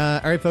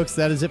 All right, folks,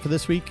 that is it for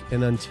this week.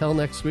 And until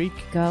next week,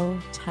 go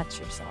touch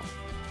yourself.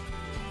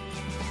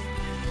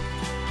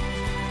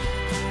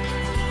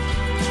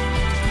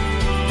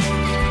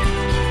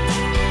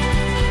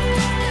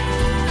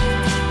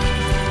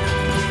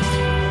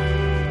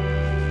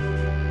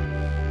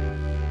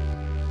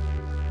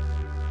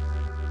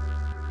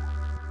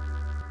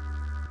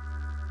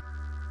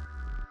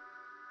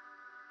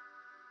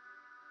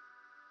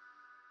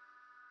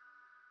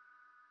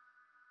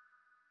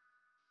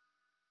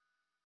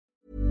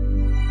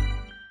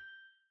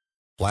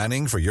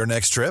 Planning for your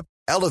next trip?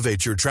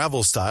 Elevate your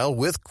travel style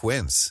with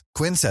Quince.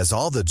 Quince has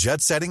all the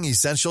jet-setting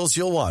essentials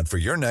you'll want for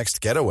your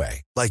next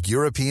getaway, like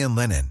European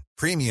linen,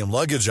 premium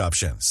luggage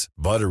options,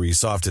 buttery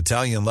soft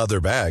Italian leather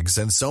bags,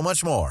 and so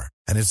much more.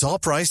 And it's all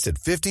priced at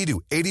 50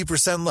 to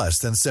 80% less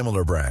than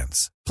similar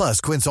brands. Plus,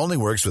 Quince only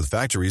works with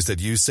factories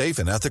that use safe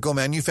and ethical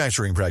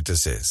manufacturing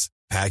practices.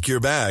 Pack your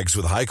bags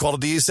with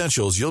high-quality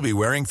essentials you'll be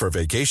wearing for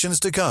vacations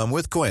to come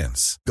with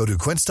Quince. Go to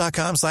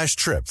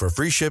quince.com/trip for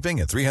free shipping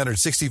and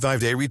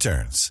 365-day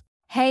returns.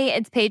 Hey,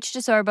 it's Paige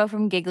DeSorbo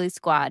from Giggly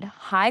Squad.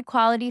 High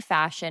quality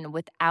fashion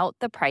without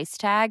the price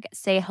tag.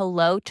 Say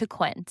hello to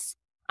Quince.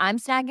 I'm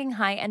snagging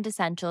high-end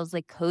essentials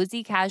like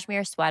cozy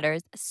cashmere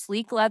sweaters,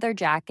 sleek leather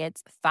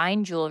jackets,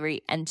 fine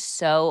jewelry, and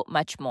so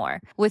much more.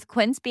 With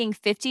Quince being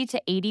 50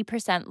 to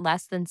 80%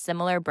 less than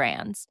similar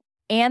brands.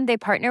 And they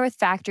partner with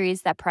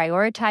factories that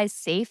prioritize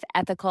safe,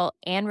 ethical,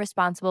 and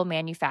responsible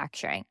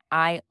manufacturing.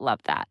 I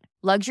love that.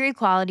 Luxury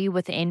quality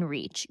within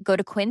reach. Go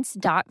to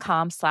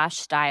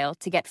quince.com/style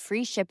to get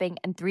free shipping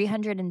and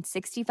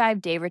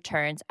 365-day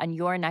returns on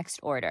your next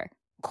order.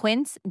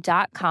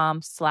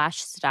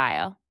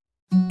 Quince.com/style.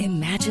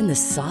 Imagine the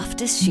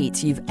softest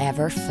sheets you've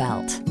ever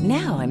felt.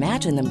 Now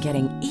imagine them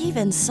getting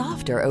even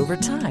softer over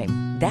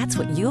time. That's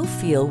what you'll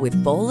feel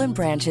with Boll &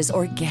 Branch's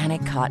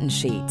organic cotton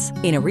sheets.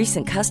 In a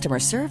recent customer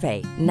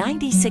survey,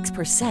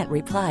 96%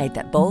 replied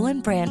that Boll &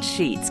 Branch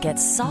sheets get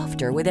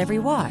softer with every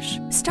wash.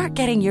 Start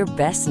getting your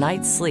best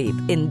night's sleep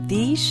in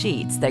these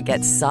sheets that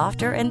get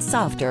softer and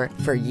softer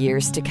for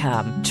years to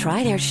come.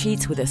 Try their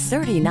sheets with a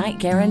 30-night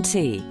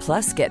guarantee.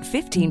 Plus, get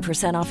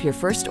 15% off your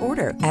first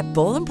order at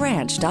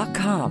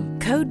bollandbranch.com.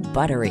 Code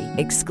BUTTERY.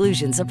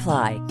 Exclusions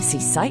apply. See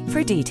site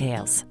for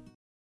details.